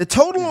Brady. The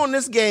total on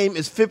this game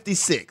is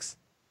 56.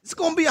 It's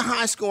going to be a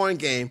high-scoring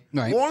game.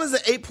 Right. New Orleans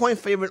is an 8-point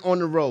favorite on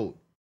the road.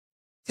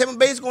 Tampa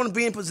Bay is going to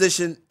be in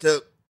position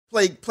to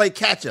play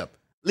catch-up.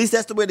 At least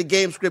that's the way the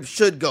game script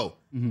should go.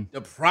 Mm-hmm.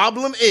 The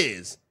problem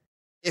is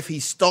if he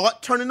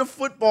start turning the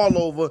football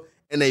over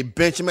and they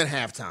bench him at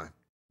halftime.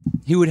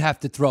 He would have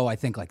to throw, I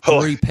think, like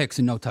 3 picks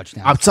and no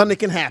touchdowns. I'm telling you, it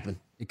can happen.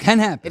 It can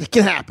happen. It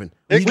can happen.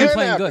 It been can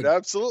playing happen, good.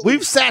 absolutely.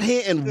 We've sat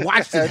here and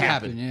watched it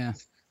happen. Yeah,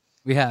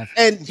 we have.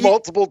 And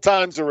multiple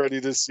times already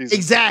this season.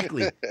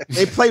 Exactly.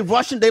 They play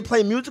Russian. They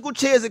play musical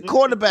chairs at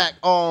quarterback,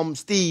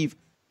 Steve.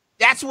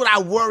 That's what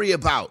I worry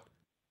about.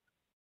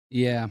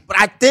 Yeah. But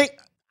I think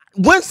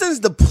Winston's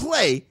the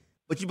play,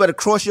 but you better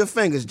cross your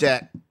fingers,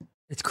 Jack.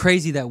 It's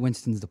crazy that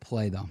Winston's the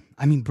play, though.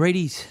 I mean,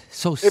 Brady's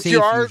so safe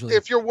usually.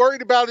 If you're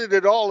worried about it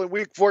at all in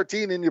Week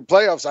 14 in your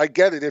playoffs, I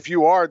get it. If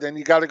you are, then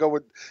you got to go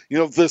with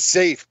the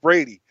safe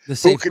Brady, who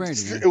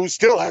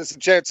still has a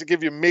chance to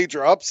give you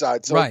major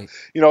upside. So right.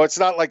 It's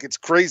not like it's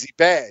crazy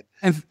bad.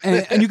 And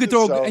you could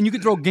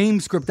throw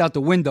game script out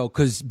the window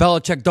because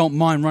Belichick don't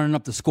mind running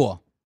up the score.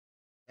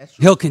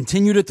 He'll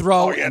continue to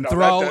throw and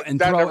throw and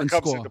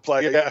score. Into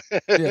play. Yeah.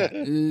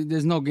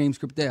 There's no game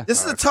script there.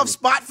 This is a tough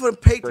spot for the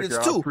Patriots,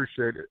 too. I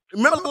appreciate it.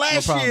 Remember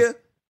last year?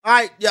 All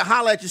right,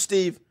 holla at you,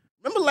 Steve.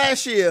 Remember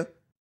last year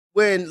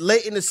when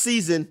late in the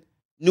season,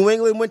 New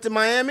England went to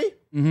Miami?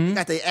 Mm-hmm. They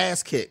got their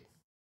ass kicked.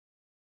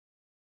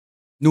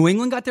 New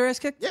England got their ass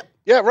kicked? Yep.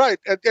 Yeah, right.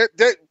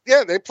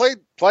 They play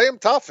them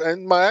tough.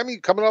 And Miami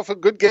coming off a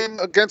good game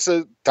against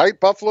a tight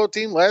Buffalo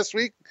team last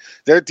week.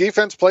 Their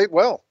defense played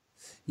well.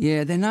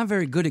 Yeah, they're not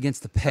very good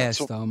against the pass,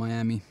 though,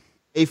 Miami.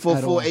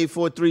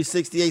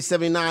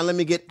 844-843-6879. Let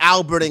me get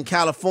Albert in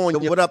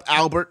California. What up,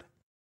 Albert?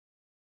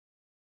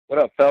 What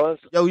up, fellas?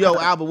 Yo,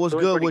 Albert, what's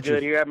good with you?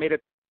 Here. I made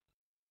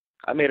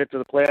it to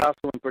the playoffs,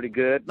 doing pretty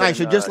good. Nice,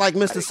 you're just like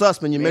Mr.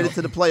 Sussman. You made it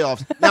to the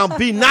playoffs. Now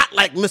be not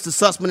like Mr.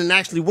 Sussman and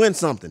actually win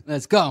something.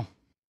 Let's go.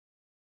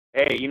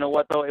 Hey, you know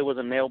what, though? It was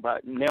a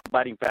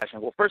nail-biting fashion.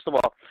 Well, first of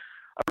all,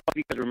 I don't know if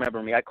you guys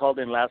remember me. I called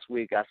in last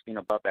week asking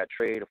about that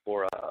trade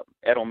for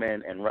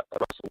Edelman and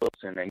Russell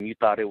Wilson, and you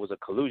thought it was a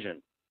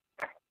collusion.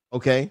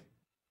 Okay.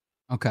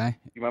 You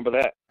remember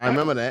that? I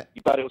remember that.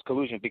 You thought it was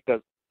collusion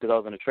because I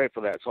was in a trade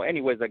for that. So,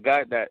 anyways, the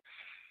guy that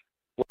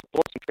was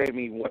supposed to trade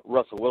me,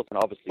 Russell Wilson,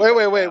 obviously.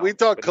 Wait. We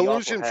thought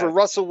collusion for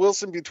Russell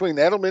Wilson between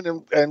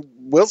Edelman and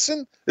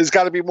Wilson? There's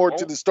got to be more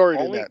to the story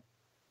than that.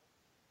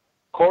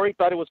 Corey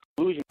thought it was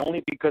collusion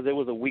only because it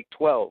was a Week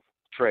 12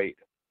 trade.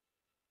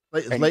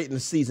 Late in the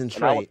season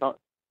trade.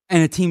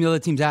 And the other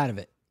team's out of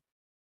it.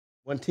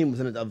 One team was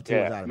in it, the other team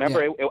was out of it.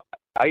 Remember,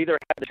 I either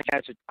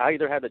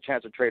had the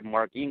chance to trade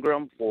Mark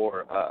Ingram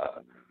for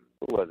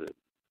who was it?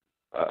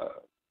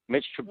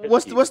 Mitch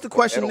Trubisky. What's the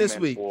question this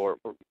week?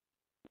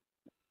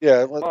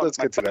 Let's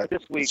get to that.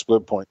 This week, that's a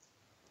good point.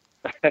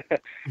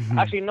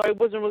 Actually, no, it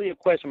wasn't really a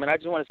question, man. I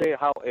just want to say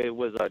how it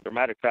was a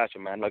dramatic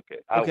fashion, man. Look,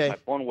 my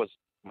phone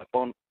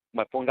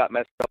got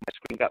messed up. My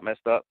screen got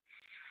messed up,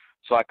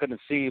 so I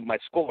couldn't see my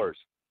scores.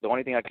 The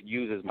only thing I could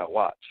use is my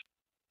watch,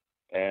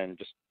 and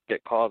just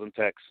get calls and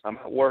texts. I'm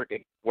at work,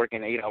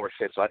 working 8-hour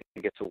shifts, so I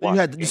didn't get to watch.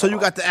 You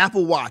got the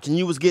Apple Watch, and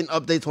you was getting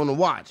updates on the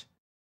watch.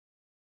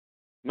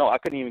 No, I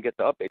couldn't even get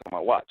the updates on my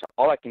watch.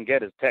 All I can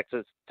get is texts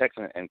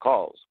and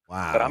calls.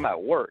 Wow. But I'm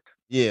at work.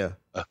 Yeah.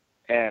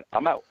 And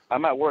I'm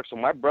at work, so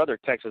my brother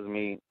texts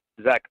me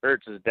Zach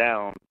Ertz is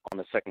down on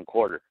the second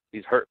quarter.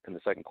 He's hurt in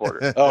the second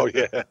quarter. Oh,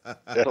 yeah.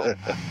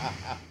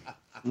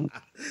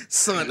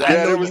 Son,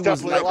 yeah, there was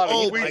definitely a lot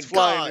of tweets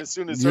flying as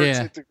soon as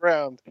Ertz hit the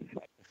ground.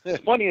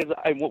 What's funny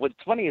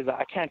is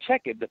I can't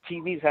check it. The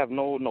TVs have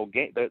no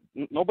game.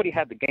 Nobody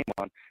had the game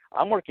on.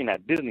 I'm working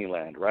at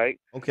Disneyland, right?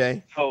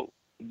 Okay. So,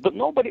 but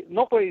nobody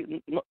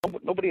in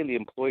the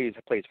employees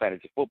plays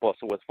fantasy football.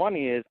 So what's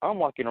funny is I'm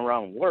walking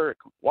around work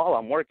while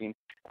I'm working,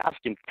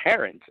 asking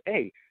parents,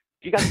 "Hey,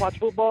 do you guys watch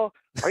football?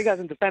 Are you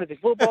guys into fantasy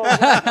football?"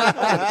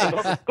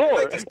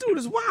 Like, this dude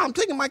is wild. I'm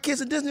taking my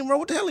kids to Disney World.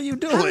 What the hell are you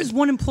doing? How does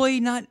one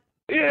employee not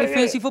play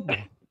fantasy football?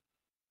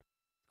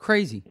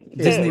 Crazy.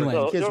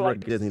 Disneyland. Kids work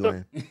at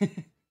Disneyland.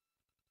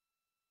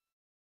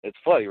 It's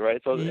funny,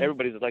 right? So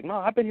everybody's like, "No,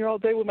 I've been here all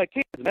day with my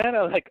kids, man."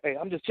 I'm like, "Hey,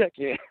 I'm just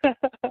checking."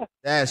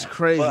 That's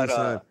crazy,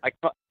 son.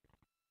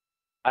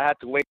 I had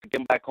to wait to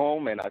get back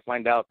home, and I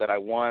find out that I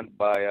won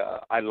by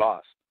I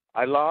lost,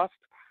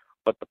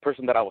 but the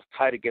person that I was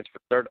tied against for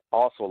third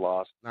also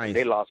lost. Nice.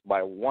 They lost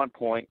by 1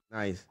 point.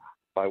 Nice.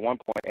 By 1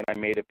 point, and I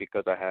made it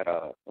because I had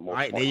the most All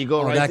right, points. there you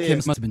go. Right that there. kid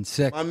must have been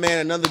sick. My man,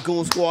 another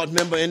Goon Squad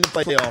member in the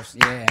playoffs.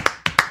 Yeah.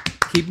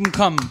 Keep him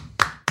coming.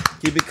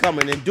 Keep it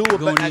coming and do it.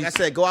 But like I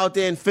said, go out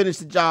there and finish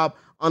the job.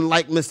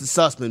 Unlike Mr.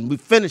 Sussman, we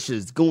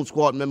finishers, Goon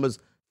Squad members,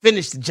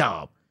 finish the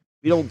job.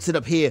 We don't sit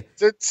up here.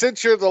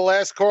 Since you're the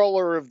last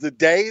caller of the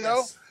day,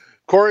 though,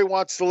 Corey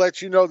wants to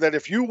let you know that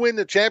if you win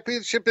the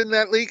championship in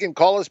that league and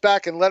call us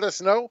back and let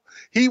us know,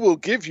 he will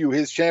give you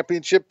his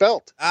championship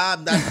belt. I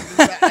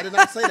did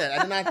not say that.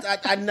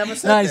 I never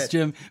said that. Nice,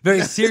 Jim.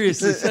 Very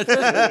seriously said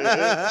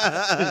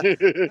that.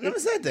 I never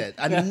said that.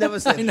 I never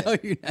said that.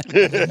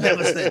 I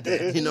never said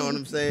that. You know what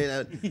I'm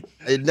saying?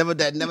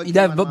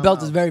 That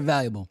belt is very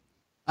valuable.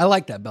 I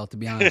like that belt, to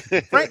be honest.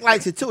 Frank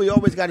likes it too. He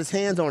always got his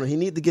hands on it. He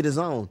needs to get his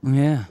own.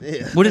 Yeah.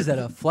 What is that,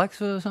 a flex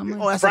or something?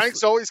 Oh,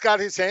 Frank's always got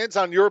his hands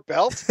on your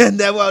belt. And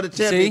that was the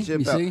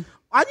championship belt. See? You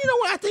know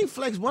what? I think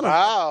Flex won a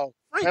Wow.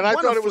 Frank and I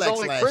won thought a it was flex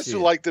only last Chris year.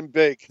 who liked him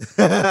big.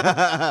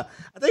 I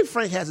think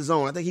Frank has his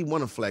own. I think he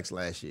won a flex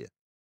last year.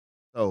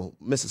 So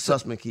Mr.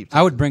 Sussman keeps.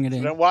 I would bring it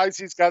in. Then why has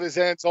he got his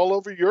hands all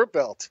over your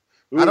belt?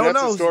 Ooh, I don't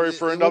that's know. a story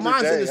for another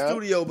mine's day. in the huh?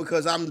 studio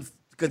because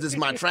it's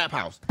my trap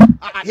house.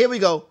 All right, here we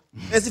go.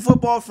 Fantasy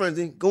Football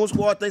Frenzy. Goon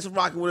Squad, thanks for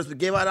rocking with us. We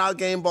gave out our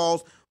game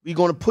balls. We're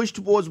going to push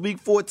towards Week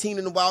 14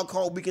 in the wild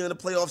card weekend of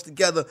the playoffs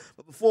together.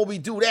 But before we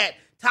do that,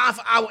 time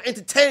for our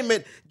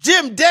entertainment.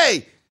 Jim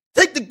Day,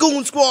 take the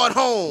Goon Squad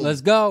home.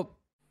 Let's go.